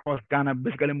 across Ghana,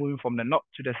 basically moving from the north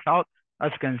to the south.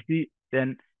 As you can see,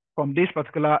 then from this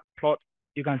particular plot,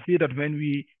 you can see that when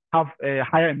we have a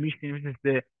higher emission, which is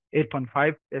the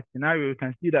 8.5 scenario, you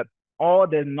can see that all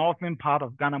the northern part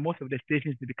of Ghana, most of the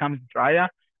stations becomes drier.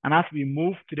 And as we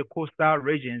move to the coastal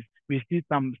regions, we see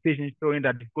some stations showing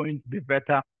that it's going to be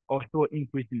better, also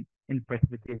increasing in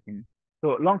precipitation.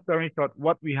 So long story short,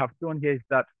 what we have shown here is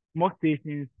that most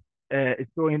stations is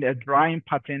showing a drying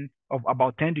pattern of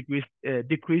about 10 degrees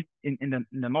decrease in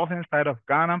the northern side of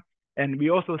Ghana. And we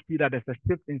also see that there's a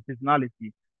shift in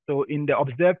seasonality. So in the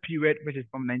observed period, which is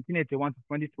from 1981 to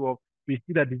 2012, we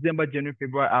see that December, January,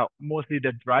 February are mostly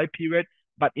the dry period.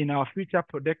 But in our future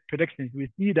predictions, we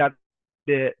see that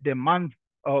the month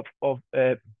of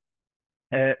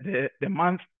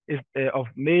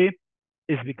May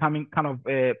is becoming kind of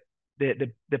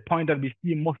the point that we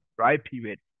see most dry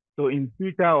period. So in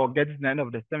future or getting to the end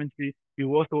of the century, we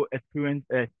will also experience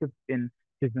a shift in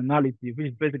seasonality, which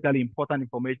is basically important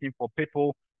information for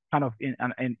people kind of in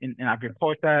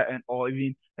agriculture and or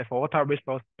even for water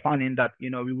resource planning, that we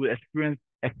will experience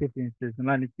a shift in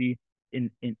seasonality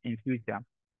in future.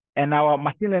 And our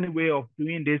machine learning way of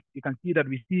doing this, you can see that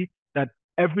we see that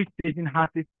every station has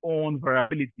its own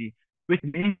variability, which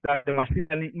means that the machine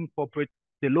learning incorporates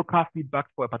the local feedback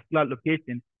for a particular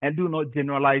location and do not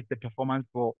generalize the performance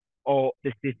for all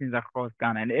the stations across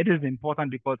Ghana. And it is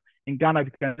important because in Ghana,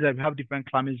 we have different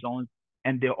climate zones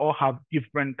and they all have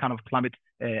different kind of climate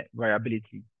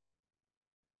variability.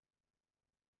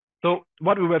 So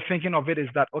what we were thinking of it is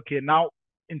that, okay, now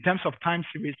in terms of time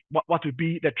series, what would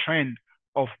be the trend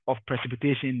of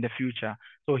precipitation in the future?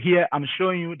 So here I'm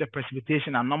showing you the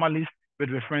precipitation anomalies with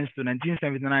reference to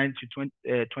 1979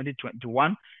 to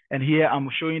 2021. And here I'm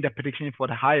showing the prediction for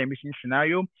the high emission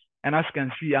scenario. And as you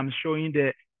can see, I'm showing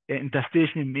the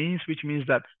interstation means, which means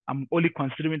that I'm only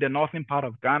considering the northern part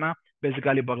of Ghana,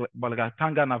 basically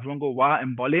Bolgatanga, Navrongo, Wa,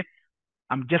 and Bole.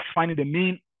 I'm just finding the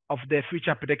mean of the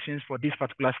future predictions for these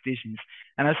particular stations.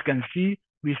 And as you can see,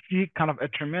 we see kind of a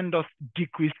tremendous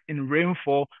decrease in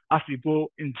rainfall as we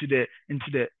go into the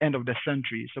end of the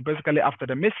century. So basically after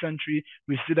the mid-century,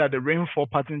 we see that the rainfall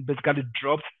pattern basically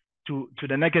drops to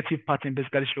the negative pattern,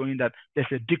 basically showing that there's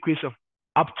a decrease of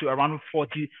up to around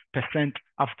 40%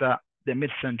 after the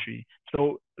mid-century.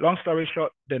 So long story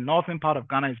short, the northern part of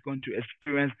Ghana is going to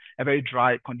experience a very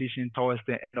dry condition towards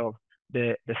the end of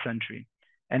the century.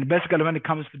 And basically, when it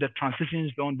comes to the transition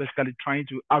zone, basically trying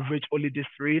to average only these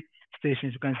three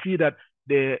stations, you can see that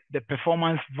the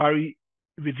performance vary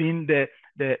within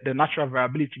the natural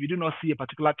variability. We do not see a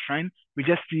particular trend. We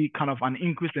just see kind of an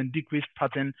increase and decrease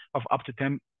pattern of up to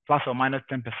 10 plus or minus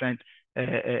 10%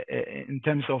 in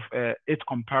terms of its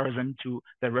comparison to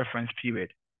the reference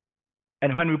period.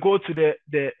 And when we go to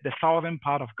the southern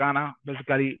part of Ghana,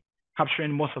 basically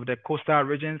capturing most of the coastal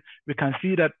regions, we can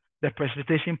see that the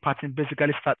precipitation pattern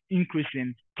basically start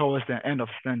increasing towards the end of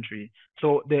the century.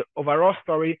 So the overall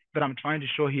story that I'm trying to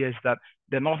show here is that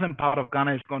the northern part of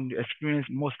Ghana is going to experience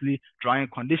mostly drying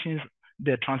conditions.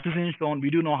 The transition zone, we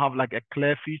do not have like a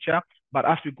clear feature, but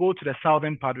as we go to the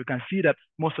southern part, we can see that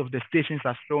most of the stations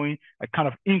are showing a kind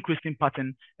of increasing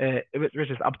pattern, which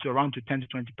is up to around to 10 to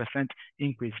 20%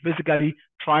 increase. Basically,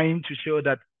 trying to show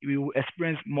that we will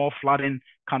experience more flooding,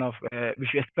 we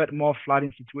should expect more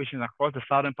flooding situations across the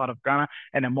southern part of Ghana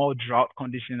and a more drought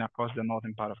condition across the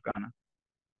northern part of Ghana.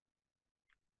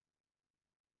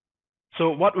 So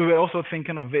what we were also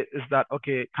thinking of it is that,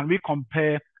 okay, can we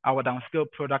compare our downscale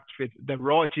product with the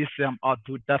raw GCM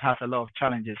output that has a lot of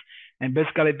challenges? And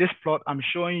basically this plot, I'm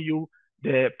showing you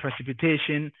the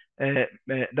precipitation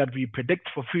that we predict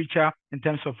for future in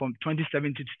terms of from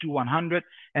 2070 to 2100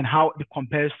 and how it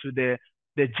compares to the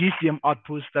GCM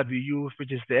outputs that we use,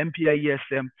 which is the MPI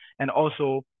ESM and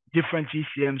also different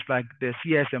GCMs like the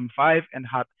CSM5 and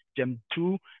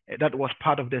GEM2 that was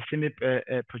part of the semi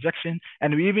projection,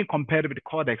 and we even compared it with the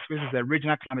Codex, which is the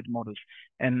regional climate models.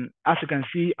 And as you can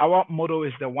see, our model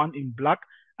is the one in black.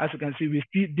 As you can see, we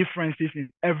see differences in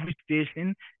every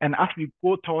station, and as we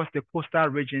go towards the coastal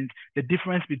regions, the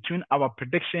difference between our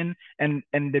prediction and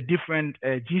the different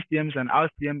GCMs and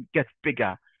RCM gets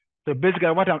bigger. So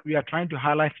basically, what we are trying to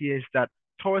highlight here is that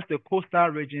towards the coastal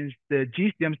regions, the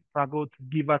GCMs struggle to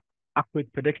give us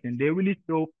accurate prediction. They really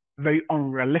show very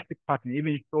unrealistic pattern,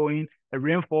 even showing a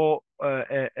rainfall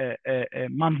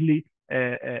monthly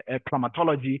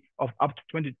climatology of up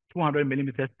to 200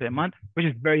 millimeters per month, which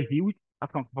is very huge as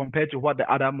compared to what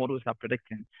the other models are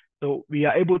predicting. So we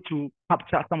are able to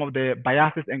capture some of the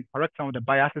biases and correct some of the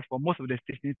biases for most of the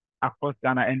stations across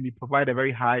Ghana, and we provide a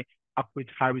very high, accurate,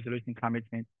 high resolution climate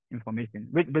change information,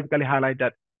 which basically highlight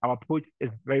that our approach is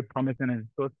very promising and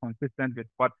so consistent with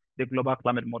what the global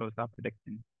climate models are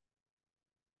predicting.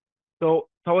 So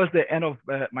towards the end of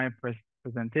my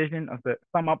presentation, as a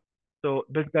sum up, so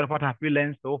basically what have we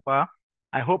learned so far?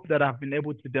 I hope that I've been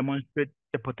able to demonstrate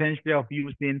the potential of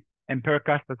using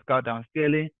empirical statistical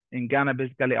downscaling in Ghana,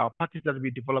 basically our package that we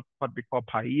developed what we call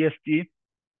PyEST.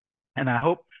 And I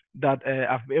hope that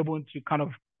I've been able to kind of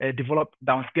develop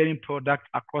downscaling products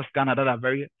across Ghana that are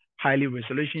very highly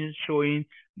resolution, showing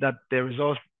that the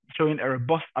results showing a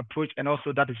robust approach and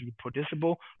also that is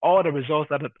reproducible. All the results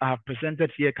that I have presented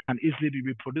here can easily be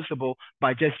reproducible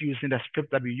by just using the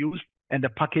script that we use and the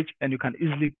package, and you can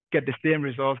easily get the same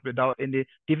results without any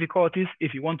difficulties.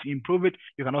 If you want to improve it,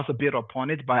 you can also build upon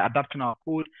it by adapting our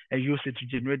code and use it to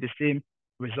generate the same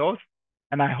results.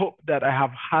 And I hope that I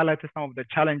have highlighted some of the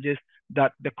challenges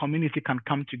that the community can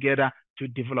come together to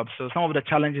develop. So some of the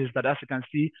challenges that, as you can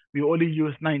see, we only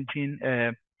use 19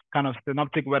 kind of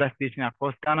synoptic weather station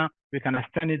across Ghana. We can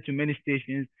extend it to many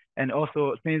stations. And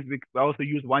also, since we also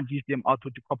use one GCM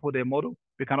output to couple the model,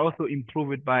 we can also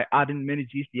improve it by adding many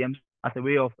GCMs as a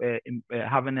way of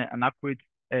having an accurate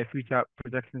future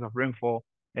projections of rainfall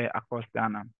across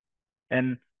Ghana.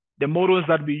 And the models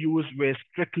that we use were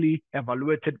strictly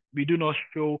evaluated. We do not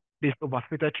show this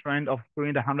overfitted trend of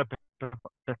showing the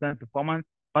 100% performance,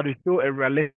 but we show a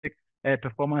realistic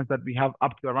performance that we have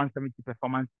up to around 70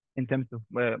 performance in terms of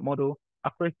model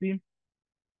accuracy.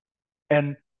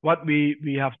 And what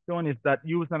we have shown is that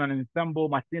using an ensemble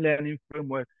machine learning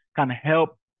framework can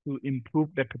help to improve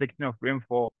the prediction of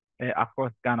rainfall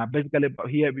across Ghana. Basically,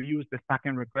 here we use the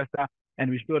stacking regressor, and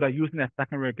we show that using a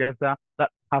stacking regressor that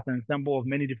has an ensemble of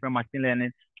many different machine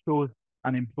learning shows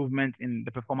an improvement in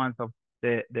the performance of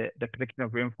the prediction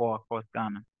of rainfall across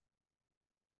Ghana.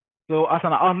 So as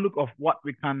an outlook of what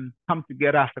we can come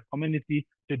together as a community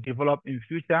to develop in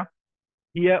future,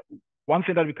 here, one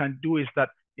thing that we can do is that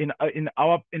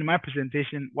in my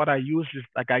presentation, what I use is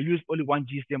I use only one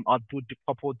GCM output to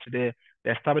couple to the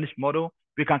established model.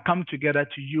 We can come together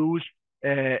to use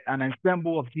an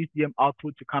ensemble of GCM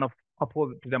output to kind of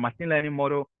couple to the machine learning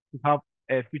model to have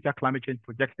a future climate change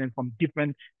projection from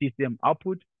different GCM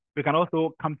output. We can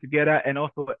also come together and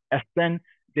also extend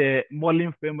the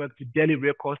modeling framework to daily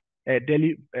records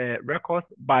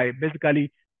by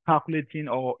basically calculating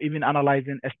or even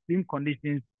analyzing extreme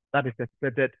conditions that is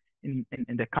expected in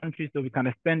the country. So we can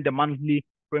extend the monthly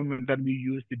framework that we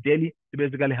use to daily to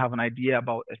basically have an idea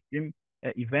about extreme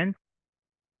events.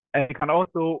 And we can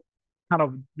also kind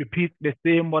of repeat the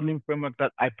same modeling framework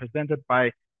that I presented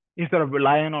by, instead of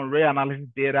relying on ray analysis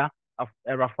data of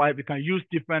ERA5, we can use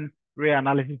different ray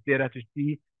analysis data to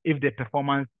see if the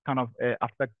performance kind of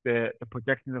affects the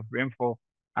projections of rainfall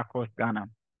across Ghana.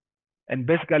 And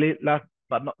basically, last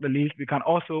but not the least, we can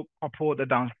also couple the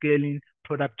downscaling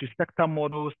product to sector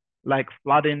models like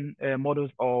flooding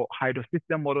models or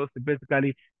hydrosystem models to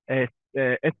basically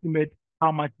estimate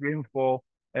how much rainfall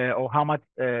or how much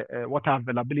water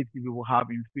availability we will have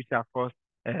in future across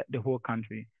the whole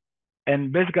country.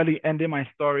 And basically, ending my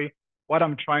story, what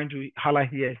I'm trying to highlight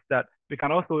here is that we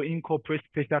can also incorporate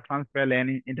spatial transfer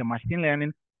learning into machine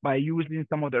learning by using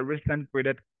some of the recent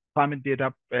graded climate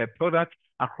data products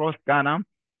across Ghana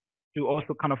to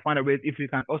also kind of find a way if we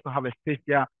can also have a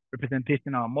spatial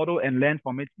representation of our model and learn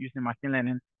from it using machine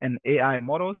learning and AI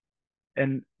models.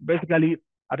 And basically,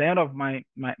 at the end of my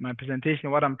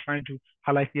presentation, what I'm trying to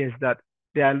highlight here is that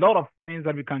there are a lot of things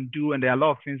that we can do, and there are a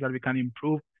lot of things that we can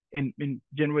improve in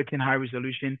generating high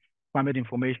resolution climate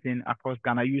information across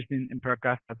Ghana using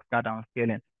empirical statistical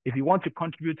downscaling. If you want to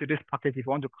contribute to this package, if you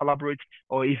want to collaborate,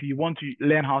 or if you want to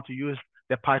learn how to use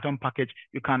the Python package,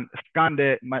 you can scan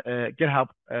the GitHub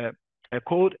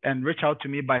code and reach out to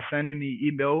me by sending me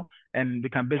email, and we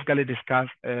can basically discuss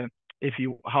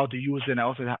how to use it and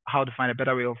also how to find a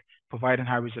better way of providing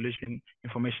high resolution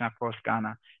information across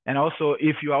Ghana. And also,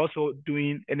 if you are also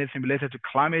doing anything related to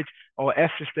climate or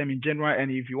earth system in general, and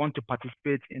if you want to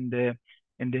participate in the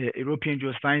European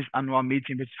Geoscience annual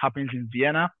meeting, which happens in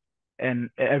Vienna and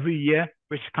every year,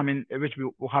 which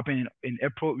will happen in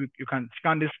April, you can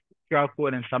scan this QR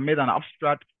code and submit an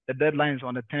abstract. The deadline is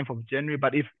on the 10th of January.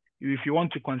 But if you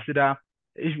want to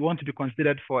be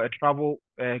considered for a travel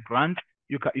grant,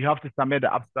 you have to submit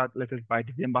the abstract letters by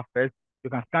December 1st. You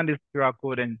can scan this QR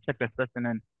code and check the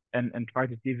session and try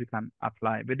to see if you can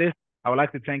apply. With this, I would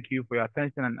like to thank you for your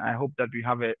attention, and I hope that we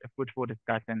have a fruitful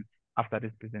discussion after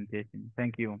this presentation.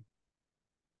 Thank you.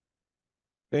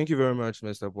 Thank you very much,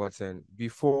 Mr. Watson.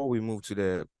 Before we move to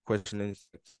the questioning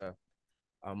sector,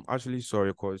 I'm actually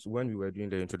sorry because when we were doing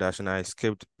the introduction, I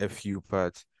skipped a few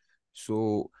parts.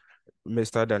 So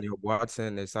Mr. Daniel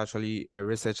Watson is actually a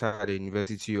researcher at the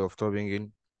University of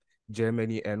Tübingen,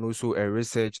 Germany, and also a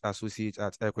research associate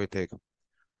at Equitech.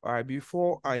 All right,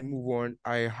 before I move on,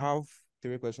 I have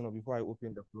 3 questions, or before I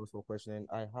open the floor for questioning,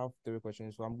 I have 3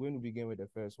 questions. So I'm going to begin with the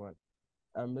first one.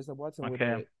 Mr. Watson, with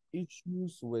the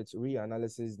issues with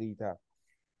reanalysis data,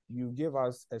 you gave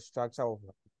us a structure of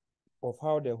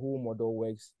how the whole model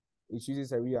works. It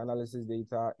uses a reanalysis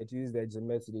data, it uses the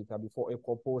GCMs data before it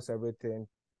couples everything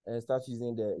and starts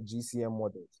using the GCM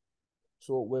models.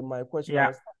 So with my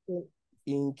question,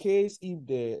 in case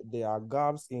if there are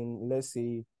gaps in, let's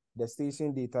say, the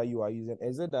station data you are using,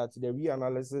 is it that the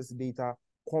reanalysis data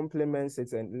complements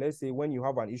it? And let's say when you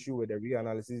have an issue with the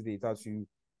reanalysis data too,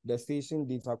 the station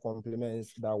data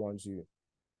complements that one too?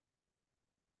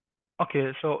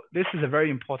 Okay, so this is a very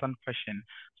important question.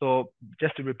 So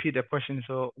just to repeat the question,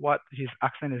 so what he's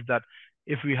asking is that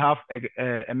if we have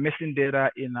a missing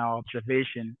data in our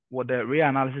observation, would the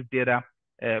reanalysis data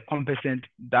compensate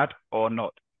that or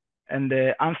not? And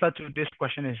the answer to this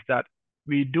question is that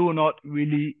we do not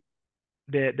really,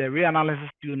 the reanalysis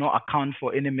do not account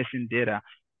for any missing data.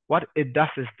 What it does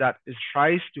is that it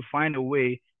tries to find a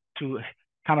way to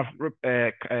kind of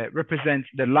represent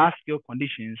the large scale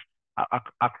conditions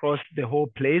across the whole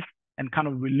place and kind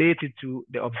of relate it to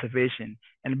the observation.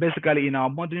 And basically in our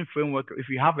modeling framework, if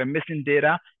you have a missing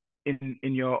data in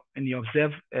your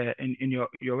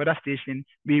weather station,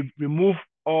 we remove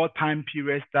all time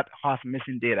periods that has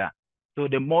missing data. So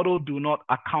the model do not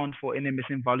account for any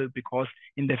missing values, because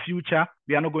in the future,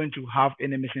 we are not going to have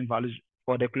any missing values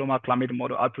for the global climate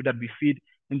model output that we feed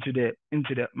into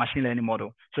the machine learning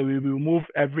model. So we remove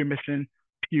every missing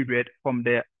period from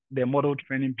the model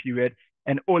training period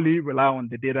and only rely on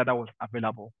the data that was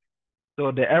available.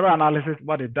 So the error analysis,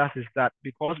 what it does is that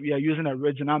because we are using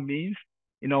original means,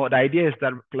 the idea is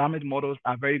that climate models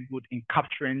are very good in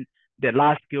capturing the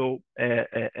large scale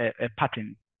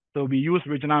pattern. So we use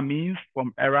regional means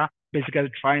from error, basically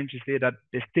trying to say that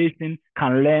the station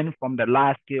can learn from the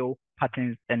large scale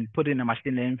patterns and put in a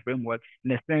machine learning framework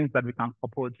in a sense that we can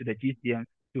couple to the GCM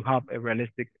to have a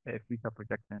realistic future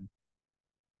projection.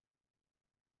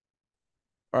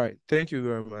 All right, thank you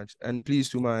very much. And please,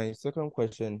 to my second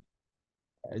question,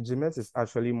 GMS is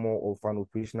actually more of an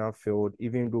operational field,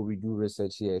 even though we do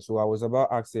research here. So I was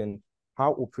about asking,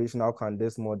 how operational can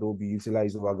this model be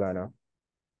utilized over Ghana?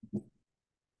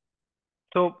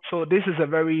 So this is a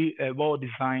very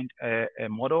well-designed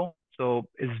model. So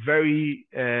it's very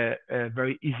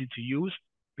very easy to use.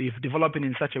 We've developed it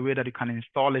in such a way that you can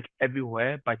install it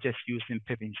everywhere by just using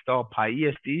pip install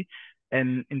PyESD.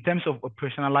 And in terms of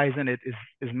operationalizing it,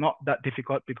 is not that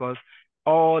difficult because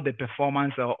all the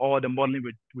performance or all the modeling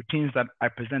routines that I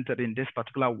presented in this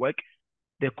particular work,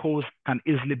 the codes can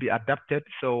easily be adapted.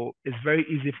 So it's very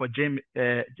easy for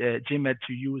GMED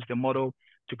to use the model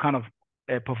to kind of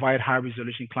provide high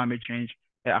resolution climate change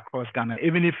across Ghana,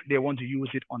 even if they want to use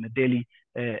it on a daily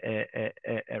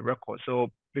record. So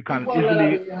we can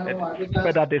easily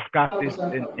further discuss this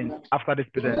after this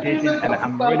presentation, and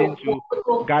I'm willing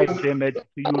to guide GMED to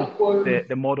use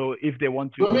the model if they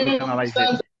want to operationalize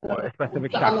it for a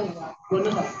specific task.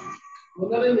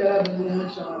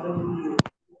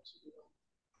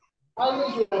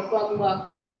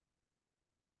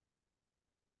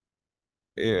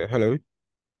 Yeah, hello.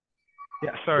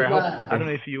 Yeah, sorry. I don't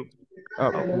know if you.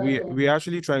 We're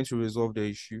actually trying to resolve the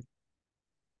issue.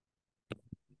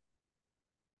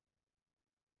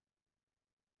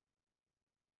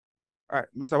 All right,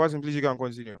 Mr. Watson, please, you can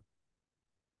continue.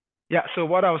 Yeah, so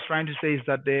what I was trying to say is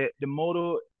that the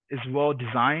model is well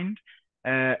designed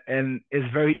and is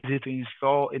very easy to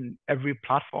install in every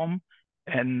platform.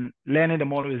 And learning the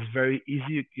model is very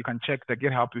easy. You can check the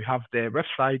GitHub. We have the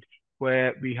website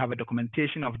where we have a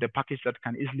documentation of the package that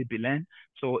can easily be learned.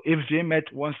 So if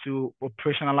GMET wants to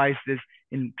operationalize this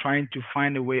in trying to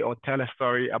find a way or tell a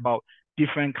story about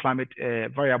different climate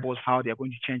variables, how they are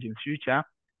going to change in future,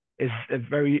 it's a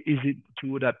very easy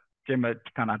tool that GMET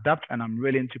can adapt, and I'm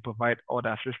willing to provide all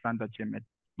the assistance that GMET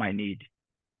might need.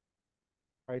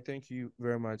 All right, thank you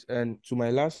very much. And to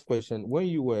my last question, when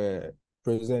you were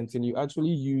presenting, you actually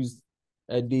used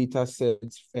a data set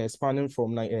spanning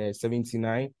from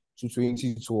 79 to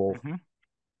 2012. Mm-hmm.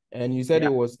 And you said Yeah.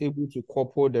 it was able to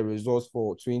couple the results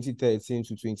for 2013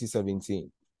 to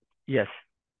 2017. Yes.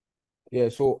 Yeah,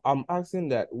 so I'm asking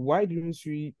that why didn't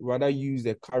we rather use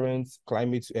the current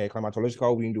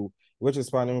climatological window, which is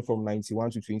spanning from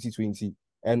 91 to 2020,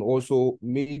 and also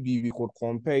maybe we could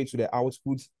compare it to the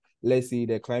output, let's say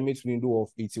the climate window of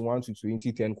 81 to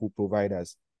 2010 could provide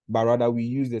us, but rather we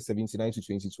use the 79 to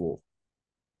 2012.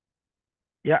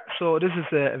 Yeah, so this is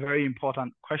a very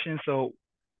important question. So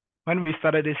when we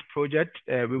started this project,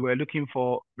 we were looking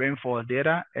for rainfall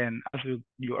data, and as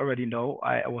you already know,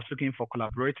 I was looking for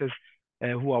collaborators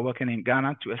who are working in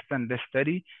Ghana to extend this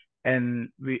study. And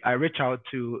I reached out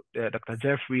to Dr.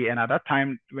 Jeffrey, and at that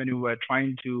time, when we were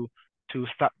trying to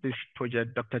start this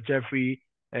project, Dr. Jeffrey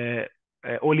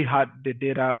only had the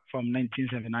data from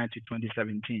 1979 to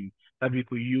 2017 that we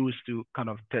could use to kind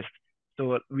of test.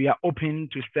 So we are open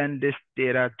to send this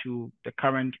data to the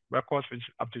current records, which is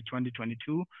up to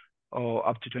 2022 or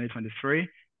up to 2023,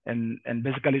 and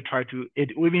basically try to,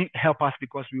 it will even help us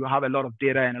because we will have a lot of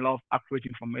data and a lot of accurate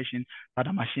information that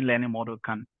a machine learning model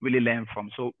can really learn from.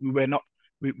 So we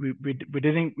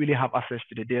didn't really have access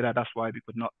to the data. That's why we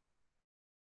could not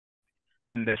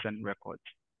send records.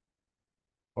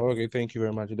 Okay, thank you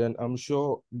very much. Then I'm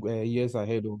sure years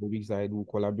ahead or weeks ahead we'll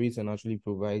collaborate and actually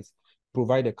provide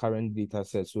the current data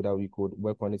set so that we could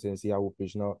work on it and see how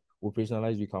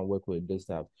operationalized we can work with this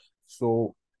stuff.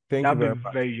 So thank you very much.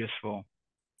 That'd be very useful.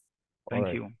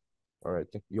 Thank you. All right.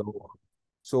 You're welcome.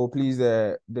 So please,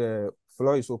 the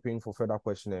floor is open for further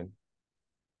questioning.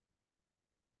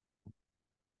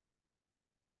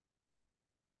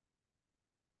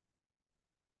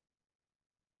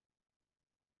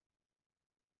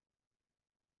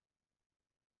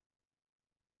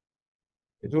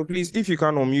 So please, if you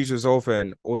can unmute yourself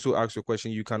and also ask your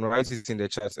question, you can write it in the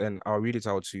chat and I'll read it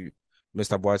out to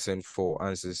Mr. Boatsen for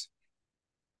answers.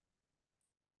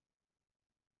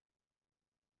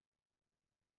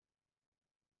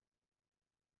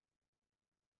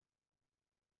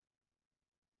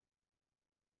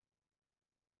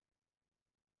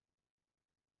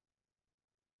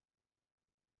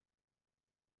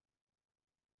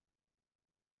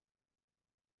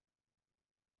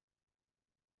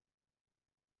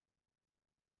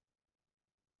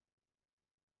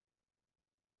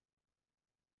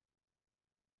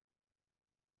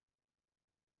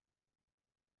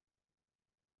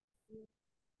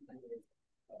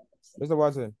 Mr.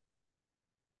 Watson.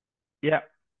 Yeah.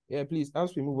 Yeah, please,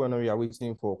 as we move on, we are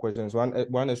waiting for questions.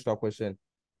 One extra question.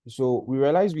 So we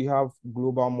realize we have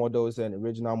global models and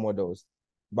regional models,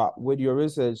 but with your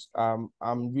research, I'm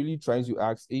really trying to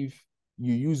ask if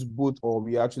you use both or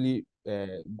we actually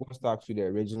go back to the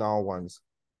original ones.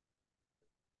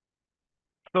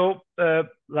 So,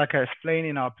 like I explained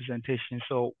in our presentation,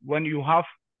 so when you have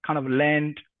kind of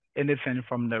learned anything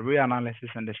from the reanalysis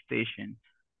and the station,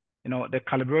 the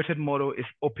calibrated model is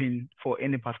open for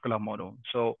any particular model.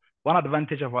 So one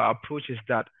advantage of our approach is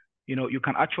that, you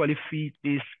can actually feed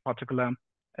this particular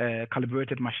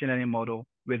calibrated machine learning model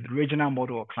with regional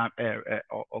model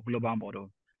or global model.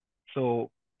 So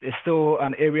it's still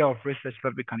an area of research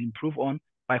that we can improve on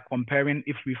by comparing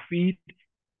if we feed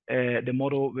the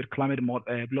model with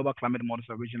global climate models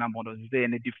or regional models. Is there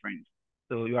any difference?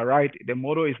 So you are right. The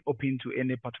model is open to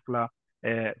any particular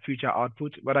future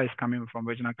output, whether it's coming from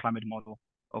regional climate model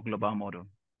or global model.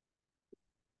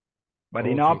 But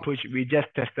in our approach, we just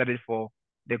tested it for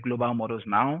the global models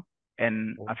now.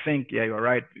 And I think, yeah, you're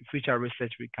right. Future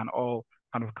research, we can all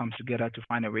kind of come together to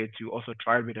find a way to also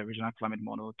try with the regional climate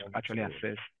model to actually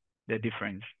assess the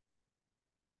difference.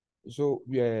 So,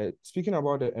 yeah, speaking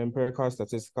about the empirical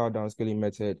statistical downscaling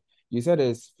method, you said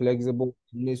it's flexible,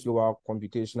 needs lower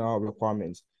computational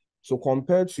requirements. So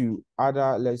compared to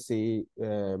other, let's say,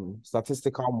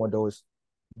 statistical models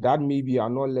that maybe are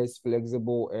not less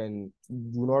flexible and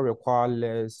do not require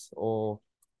less or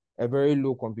a very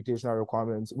low computational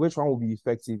requirements, which one will be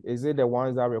effective? Is it the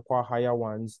ones that require higher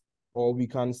ones, or we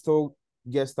can still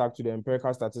get stuck to the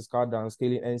empirical statistical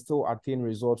downscaling and still attain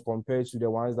results compared to the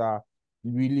ones that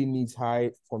really needs high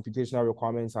computational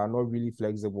requirements are not really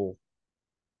flexible?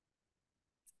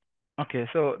 Okay,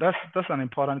 so that's an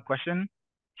important question.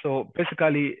 So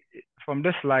basically, from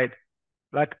this slide,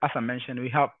 like as I mentioned, we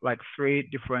have like three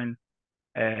different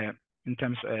in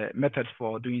terms methods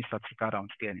for doing statistical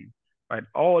downscaling, right?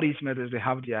 All these methods, they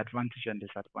have their advantages and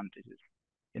disadvantages.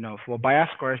 For bias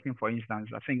correction, for instance,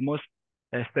 I think most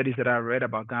studies that I read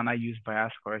about Ghana use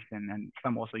bias correction, and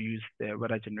some also use the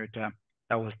weather generator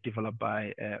that was developed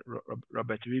by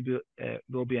Robert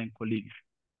Roby and colleagues.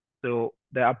 So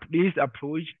this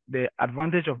approach, the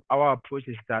advantage of our approach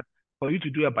is that for you to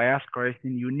do a bias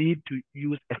correction, you need to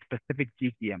use a specific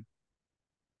GCM,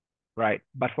 right?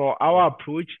 But for our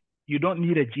approach, you don't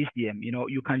need a GCM.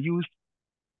 You can use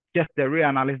just the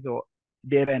reanalysis or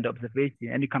data and observation,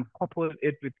 and you can couple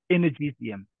it with any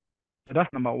GCM. So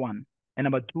that's number one. And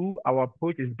number two, our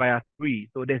approach is bias free.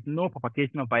 So there's no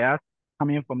propagation of bias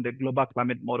coming from the global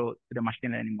climate model to the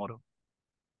machine learning model.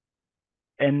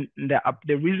 And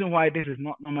the reason why this is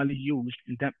not normally used,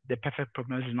 the perfect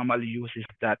prognosis is normally used, is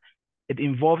that it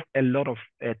involves a lot of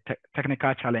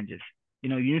technical challenges.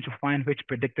 You need to find which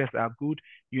predictors are good.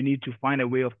 You need to find a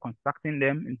way of constructing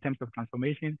them in terms of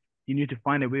transformation. You need to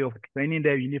find a way of training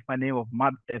them. You need to find a way of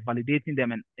validating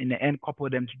them, and in the end, couple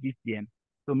them to GCM.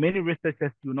 So many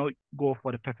researchers do not go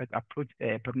for the perfect approach,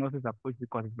 prognosis approach,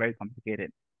 because it's very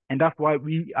complicated. And that's why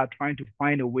we are trying to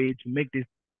find a way to make this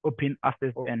open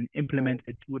access and implement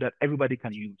a tool that everybody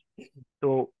can use.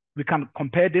 So we can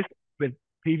compare this with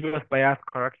previous bias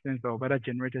corrections or weather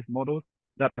generators models.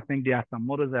 That I think there are some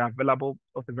models that are available,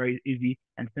 also very easy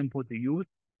and simple to use,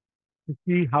 to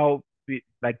see how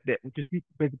to see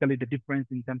basically the difference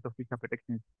in terms of future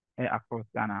predictions across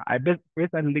Ghana. I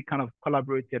recently kind of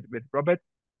collaborated with Robert,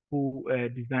 who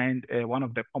designed one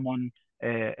of the common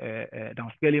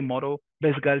downscaling model,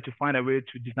 basically to find a way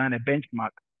to design a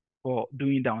benchmark for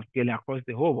doing downscaling across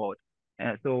the whole world.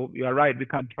 So you are right, we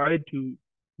can try to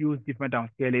use different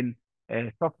downscaling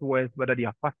softwares, whether they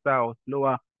are faster or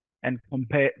slower, and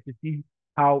compare to see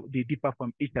how they differ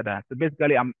from each other. So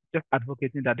basically, I'm just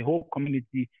advocating that the whole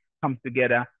community comes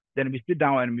together, then we sit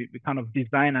down and we kind of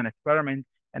design an experiment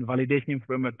and validation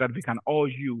framework that we can all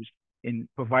use in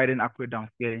providing accurate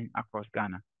downscaling across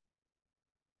Ghana.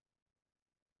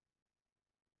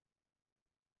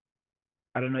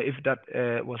 I don't know if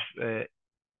that was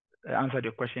answered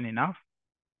your question enough.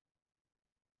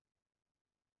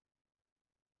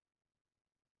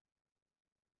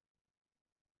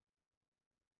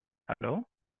 Hello?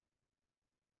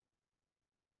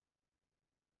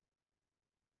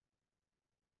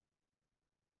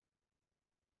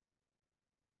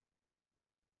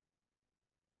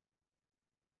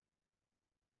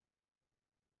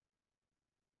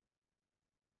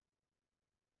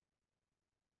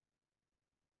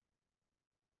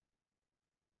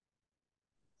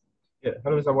 Yeah,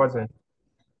 hello, Mr. Watson.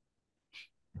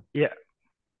 Yeah.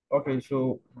 Okay,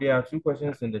 so there are two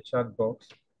questions in the chat box.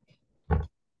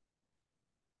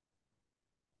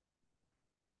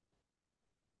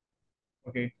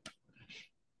 Okay.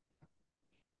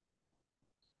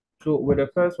 So with the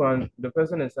first one, the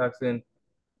person is asking,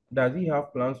 does he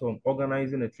have plans on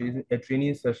organizing a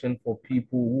training session for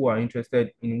people who are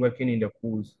interested in working in the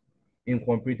pools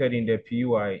incorporated in the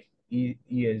PUI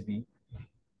ESD?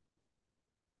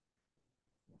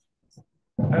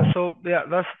 So yeah,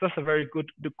 that's a very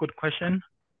good question.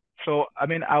 So I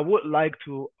mean, I would like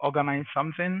to organize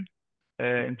something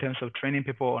in terms of training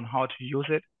people on how to use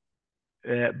it.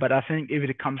 But I think if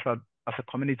it comes out as a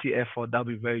community effort, that'll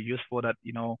be very useful. That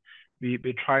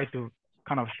we try to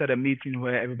kind of set a meeting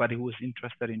where everybody who is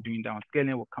interested in doing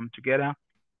downscaling will come together.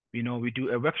 We do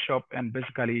a workshop and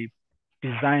basically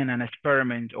design an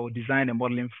experiment or design a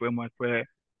modeling framework where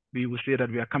we will say that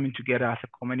we are coming together as a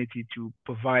community to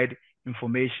provide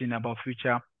information about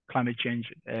future climate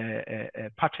change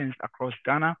patterns across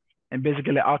Ghana. And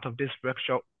basically out of this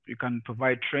workshop, we can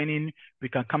provide training, we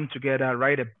can come together,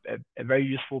 write a very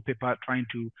useful paper trying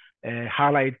to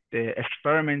highlight the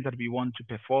experiments that we want to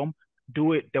perform,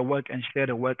 do it, the work and share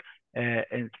the work,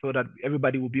 and so that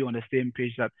everybody will be on the same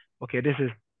page that, okay, this is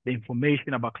the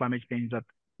information about climate change that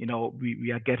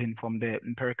we are getting from the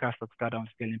empirical statistical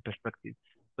downscaling perspective.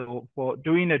 So for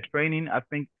doing a training, I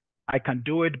think I can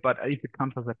do it, but if it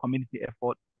comes as a community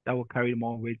effort, that will carry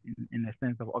more weight in the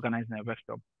sense of organizing a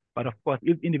workshop. But of course,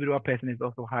 if individual person is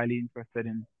also highly interested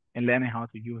in learning how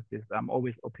to use this, I'm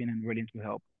always open and willing to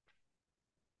help.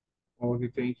 Okay,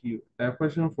 thank you. A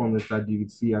question from Mr.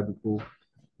 David C. Abiko.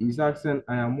 He's asking,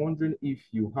 I am wondering if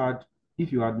you had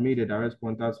made a direct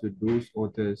contact with those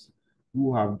authors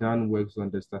who have done works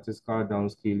on the statistical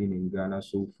downscaling in Ghana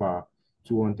so far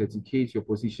to authenticate your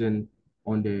position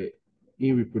on the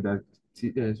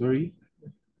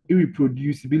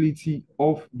irreproducibility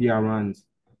of their runs,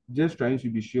 just trying to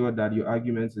be sure that your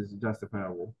argument is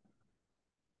justifiable.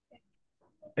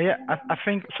 Yeah, I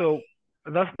think so.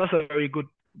 That's a very good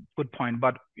point.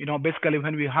 But basically,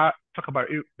 when we talk about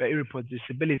the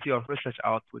irreproducibility of research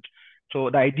output, so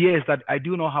the idea is that I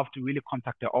do not have to really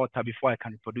contact the author before I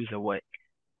can reproduce a work.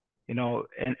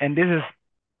 And this is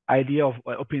idea of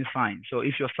open science. So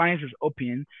if your science is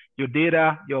open, your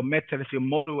data, your methods, your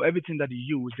model, everything that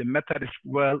you use, the method is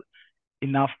well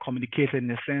enough communicated in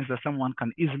the sense that someone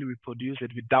can easily reproduce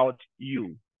it without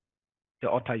you, the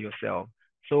author yourself.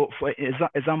 So for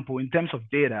example, in terms of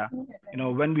data,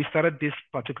 when we started this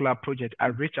particular project, I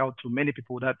reached out to many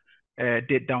people that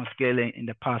did downscaling in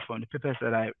the past from the papers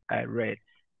that I read.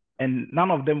 And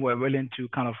none of them were willing to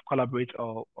kind of collaborate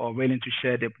or willing to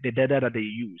share the data that they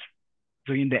use.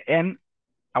 So in the end,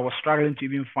 I was struggling to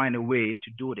even find a way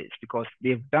to do this because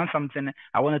they've done something.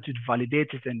 I wanted to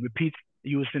validate it and repeat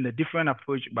using a different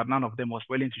approach, but none of them was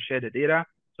willing to share the data.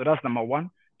 So that's number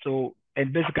one. So,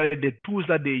 and basically the tools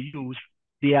that they use,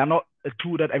 they are not a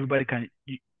tool that everybody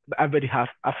has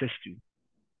access to.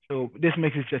 So this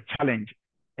makes it a challenge.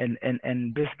 And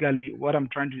basically what I'm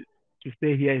trying to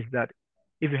say here is that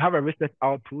if you have a research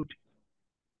output,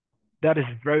 that is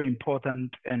very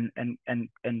important and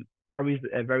carries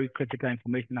a very critical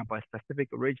information about a specific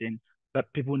region that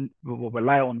people will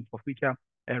rely on for future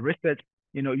research.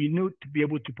 You need to be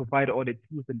able to provide all the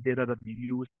tools and data that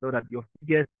you use so that your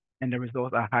figures and the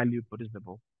results are highly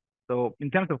reproducible. So in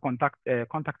terms of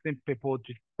contacting people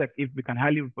to check if we can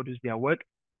highly reproduce their work,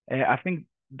 I think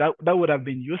that would have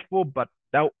been useful, but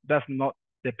that's not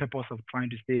the purpose of trying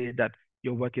to say that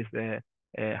your work is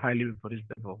highly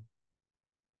reproducible.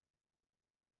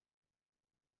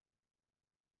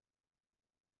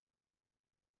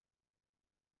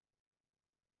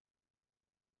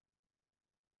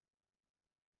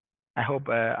 I hope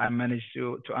I managed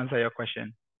to answer your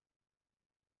question.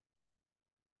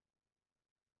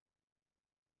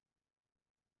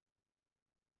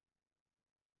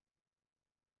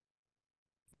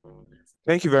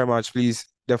 Thank you very much. Please,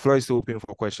 the floor is open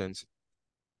for questions.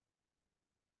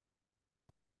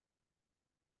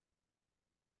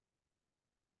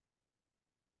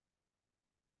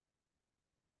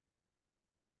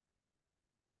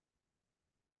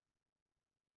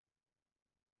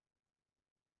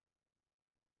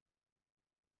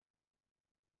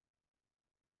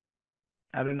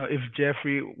 I don't know if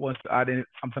Jeffrey wants to add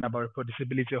something about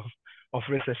reproducibility of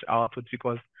research output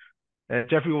because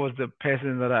Jeffrey was the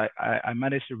person that I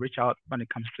managed to reach out when it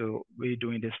comes to really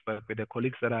doing this work with the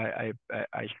colleagues that I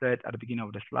said at the beginning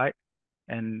of the slide.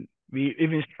 And we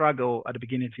even struggle at the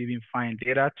beginning to even find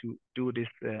data to do this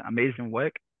amazing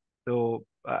work. So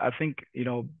I think,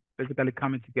 basically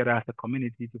coming together as a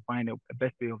community to find a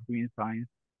best way of doing science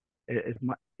is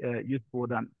much useful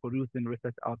than producing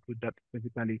research output that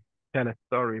basically tell a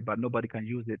story, but nobody can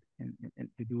use it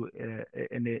to do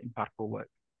any impactful work.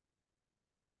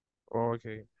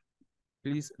 Okay.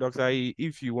 Please, Dr. Aye,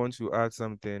 if you want to add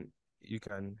something, you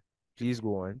can please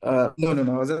go on. No.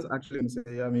 I was just actually going to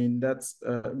say, I mean, that's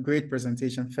a great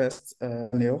presentation first,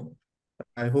 Neil.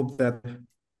 I hope that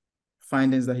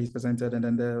findings that he's presented and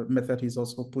then the method he's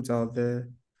also put out there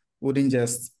wouldn't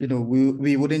just,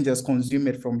 we wouldn't just consume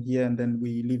it from here and then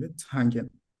we leave it hanging.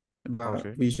 But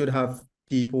Okay. we should have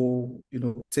people,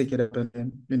 take it up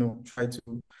and then, try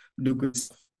to do good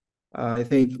stuff. I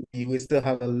think we still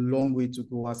have a long way to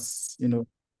go as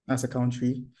a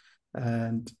country.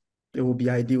 And it will be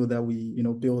ideal that we,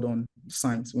 build on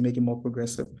science, we make it more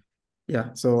progressive.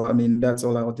 Yeah, so I mean, that's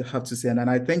all I would have to say. And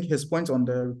I think his point on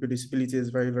the reproducibility is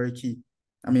very, very key.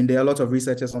 I mean, there are a lot of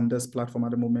researchers on this platform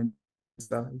at the moment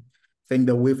that I think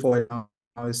the way forward now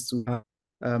is to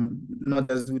not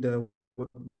just do the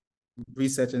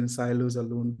research in silos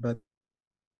alone, but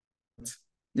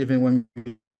even when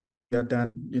we are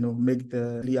done, make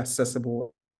the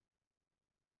accessible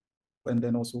and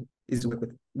then also easy to work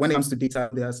with. When it comes to data,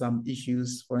 there are some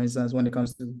issues. For instance, when it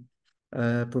comes to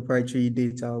proprietary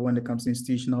data, when it comes to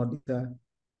institutional data,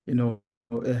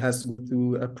 it has to go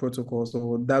through a protocol.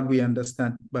 So that we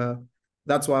understand. But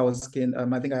that's why I was asking,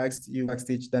 I think I asked you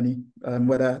backstage, Danny,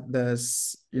 whether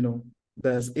there's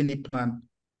any plan.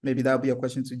 Maybe that'll be a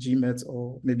question to GMET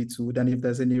or maybe to Danny if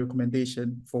there's any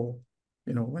recommendation for,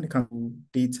 when it comes to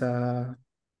data,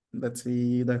 let's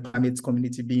say the climate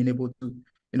community being able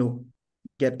to,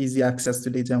 get easy access to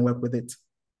data and work with it,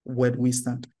 where we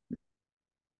stand.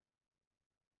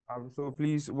 So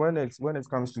please, when it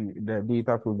comes to the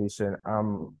data provision,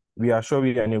 we are sure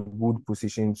we are in a good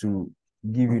position to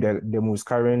give you the most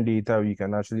current data we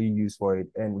can actually use for it.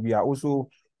 And we are also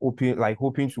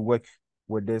hoping to work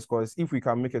with this because if we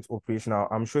can make it operational,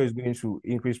 I'm sure it's going to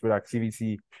increase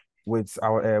productivity with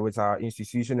our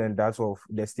institution and that of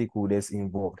the stakeholders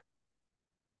involved.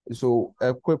 So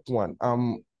a quick one.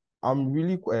 I'm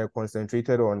really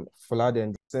concentrated on flood,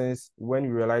 and since when we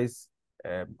realize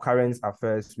current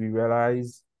affairs, we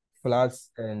realize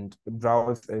floods and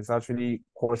droughts is actually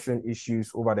causing issues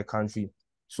over the country.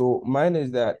 So mine is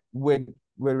that with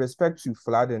respect to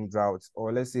flood and droughts,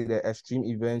 or let's say the extreme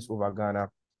events over Ghana,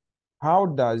 how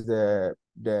does the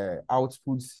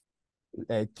outputs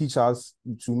teach us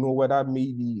to know whether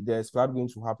maybe there's flood going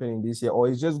to happen in this year, or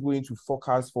it's just going to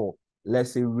forecast for,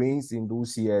 let's say, rains in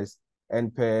those years.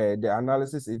 And per the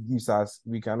analysis it gives us,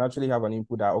 we can actually have an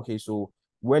input that, okay, so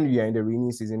when we are in the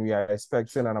rainy season, we are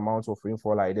expecting an amount of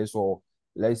rainfall like this, or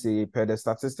let's say per the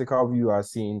statistical view you are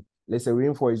seeing, let's say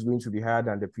rainfall is going to be higher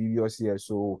than the previous year.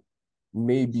 So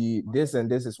maybe this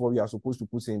and this is what we are supposed to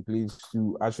put in place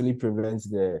to actually prevent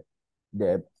the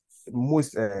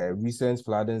most recent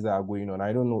floodings that are going on.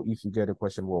 I don't know if you get the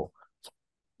question well.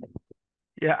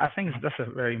 Yeah, I think that's a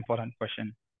very important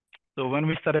question. So when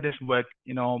we started this work,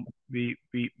 we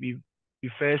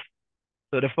first,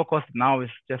 so the focus now is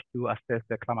just to assess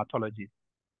the climatology.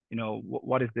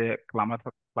 What is the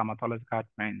climatological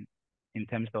trend in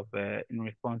terms of in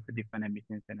response to different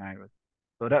emission scenarios.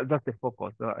 So that's the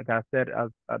focus. So like I said,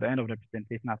 at the end of the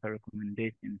presentation as a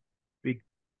recommendation, we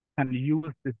can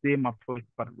use the same approach,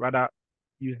 but rather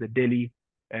use the daily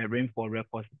rainfall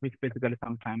records, which basically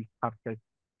sometimes captures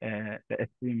the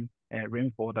extreme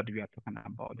rainfall that we are talking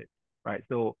about it, right?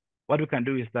 So what we can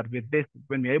do is that with this,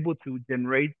 when we're able to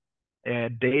generate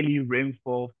daily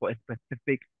rainfall for a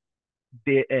specific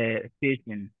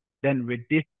station, then with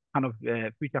this kind of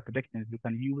future predictions, we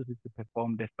can use it to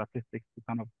perform the statistics to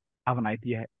kind of have an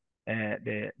idea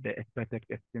the expected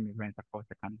extreme events across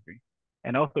the country.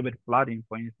 And also with flooding,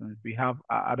 for instance, we have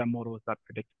other models that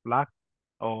predict flood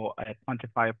or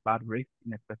quantify flood risk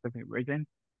in a specific region.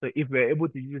 So if we're able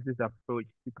to use this approach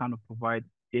to kind of provide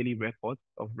daily records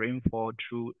of rainfall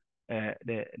through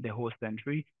the whole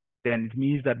century, then it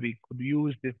means that we could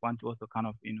use this one to also kind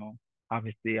of, have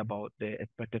a say about the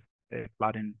expected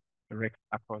flooding risks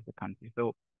across the country.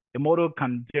 So the model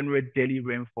can generate daily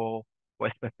rainfall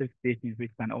for specific stations,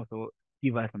 which can also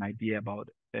give us an idea about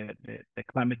the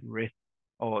climate risk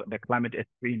or the climate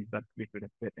extremes that we should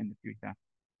expect in the future.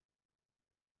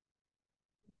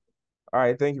 All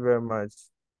right, thank you very much.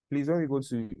 Please, when we go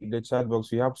to the chat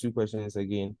box, we have two questions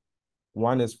again.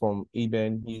 One is from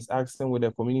Eben. He's asking with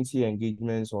the community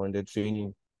engagements on the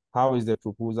training, how is the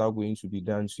proposal going to be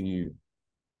done to you?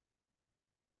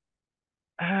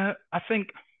 I think,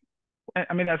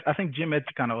 I think GMET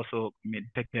can also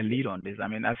take a lead on this.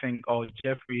 I think,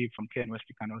 Jeffrey from KNUST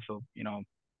can also,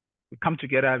 we come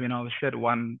together, we set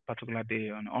one particular day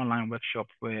on an online workshop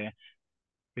where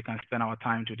we can spend our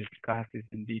time to discuss this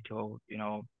in detail,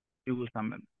 do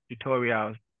some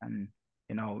tutorials and,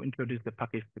 introduce the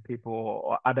package to people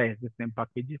or other existing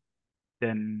packages.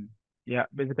 Then, yeah,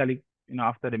 basically,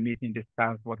 after the meeting,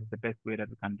 discuss what is the best way that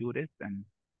we can do this, and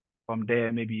from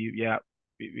there, maybe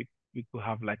we could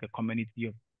have like a community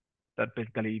of that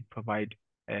basically provide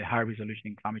high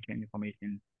resolution climate change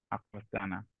information across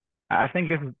Ghana. I think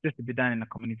this to be done in a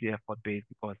community effort base,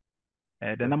 because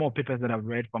the number of papers that I've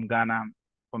read from Ghana,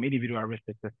 from individual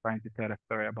researchers trying to tell a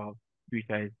story about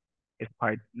future is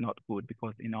quite not good,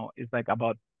 because it's like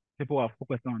about people are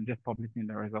focused on just publishing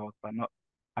the results, but not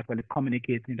actually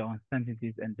communicating the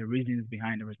uncertainties and the reasons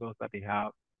behind the results that they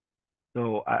have.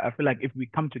 So I feel like if we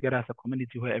come together as a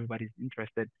community where everybody's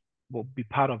interested, we'll be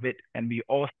part of it, and we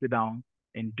all sit down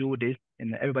and do this,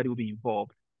 and everybody will be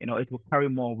involved. It will carry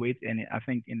more weight. And I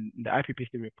think in the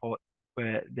IPPC report,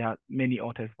 where there are many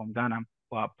authors from Ghana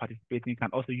who are participating, can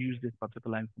also use this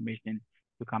particular information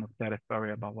to kind of tell a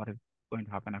story about what is going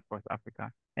to happen across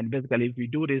Africa. And basically, if we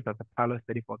do this as a pilot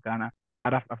study for Ghana,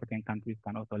 other African countries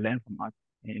can also learn from us,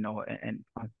 and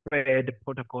transfer the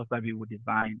protocols that we would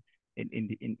design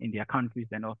in their countries,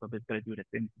 and also basically do the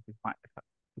same to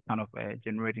kind of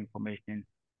generate information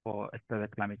for a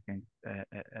climate change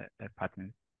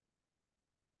patterns.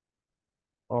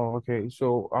 Oh, okay.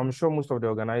 So I'm sure most of the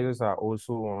organizers are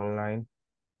also online.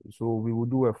 So we will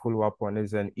do a follow-up on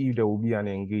this, and if there will be an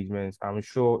engagement, I'm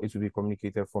sure it will be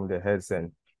communicated from the heads,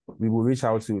 and we will reach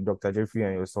out to Dr. Jeffrey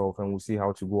and yourself, and we'll see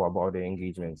how to go about the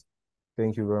engagement.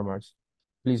 Thank you very much.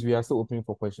 Please, we are still open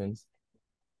for questions.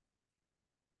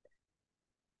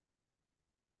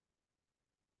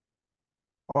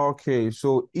 Okay,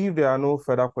 so if there are no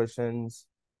further questions,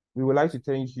 we would like to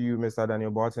thank you, Mr.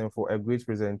 Daniel Barton, for a great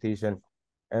presentation.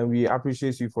 And we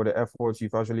appreciate you for the efforts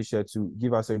you've actually shared to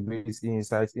give us a great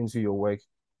insight into your work.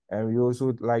 And we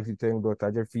also like to thank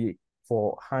Dr. Jeffrey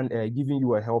for giving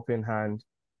you a helping hand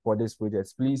for this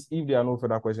project. Please, if there are no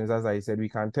further questions, as I said, we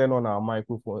can turn on our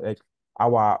microphone,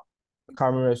 our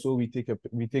camera, so we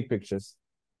take pictures.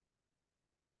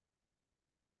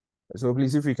 So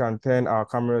please, if we can turn our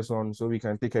cameras on so we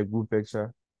can take a good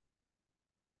picture.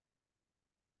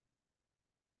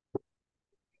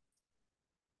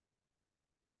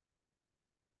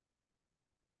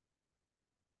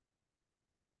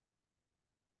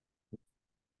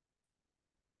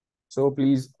 So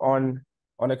please, on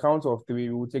a count of three,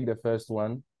 we will take the first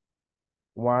one.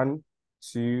 1,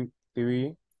 2,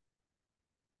 3.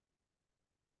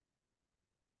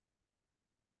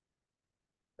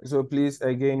 So please,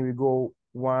 again, we go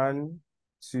 1,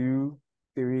 2,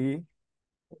 3.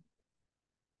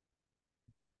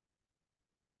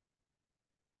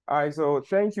 All right, so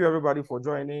thank you everybody for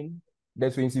joining the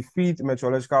 25th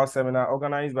Meteorological Seminar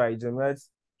organized by GCMs,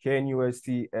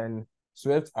 KNUST, and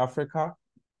Swift Africa.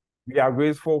 We are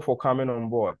grateful for coming on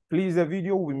board. Please, the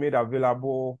video will be made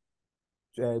available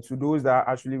to those that are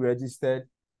actually registered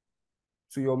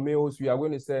to your mails. We are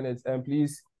going to send it. And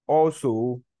please,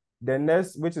 also, the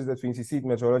next, which is the 26th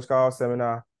Meteorological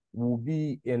Seminar, will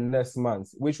be in next month,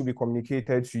 which will be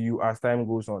communicated to you as time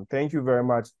goes on. Thank you very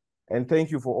much. And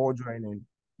thank you for all joining.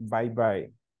 Bye-bye.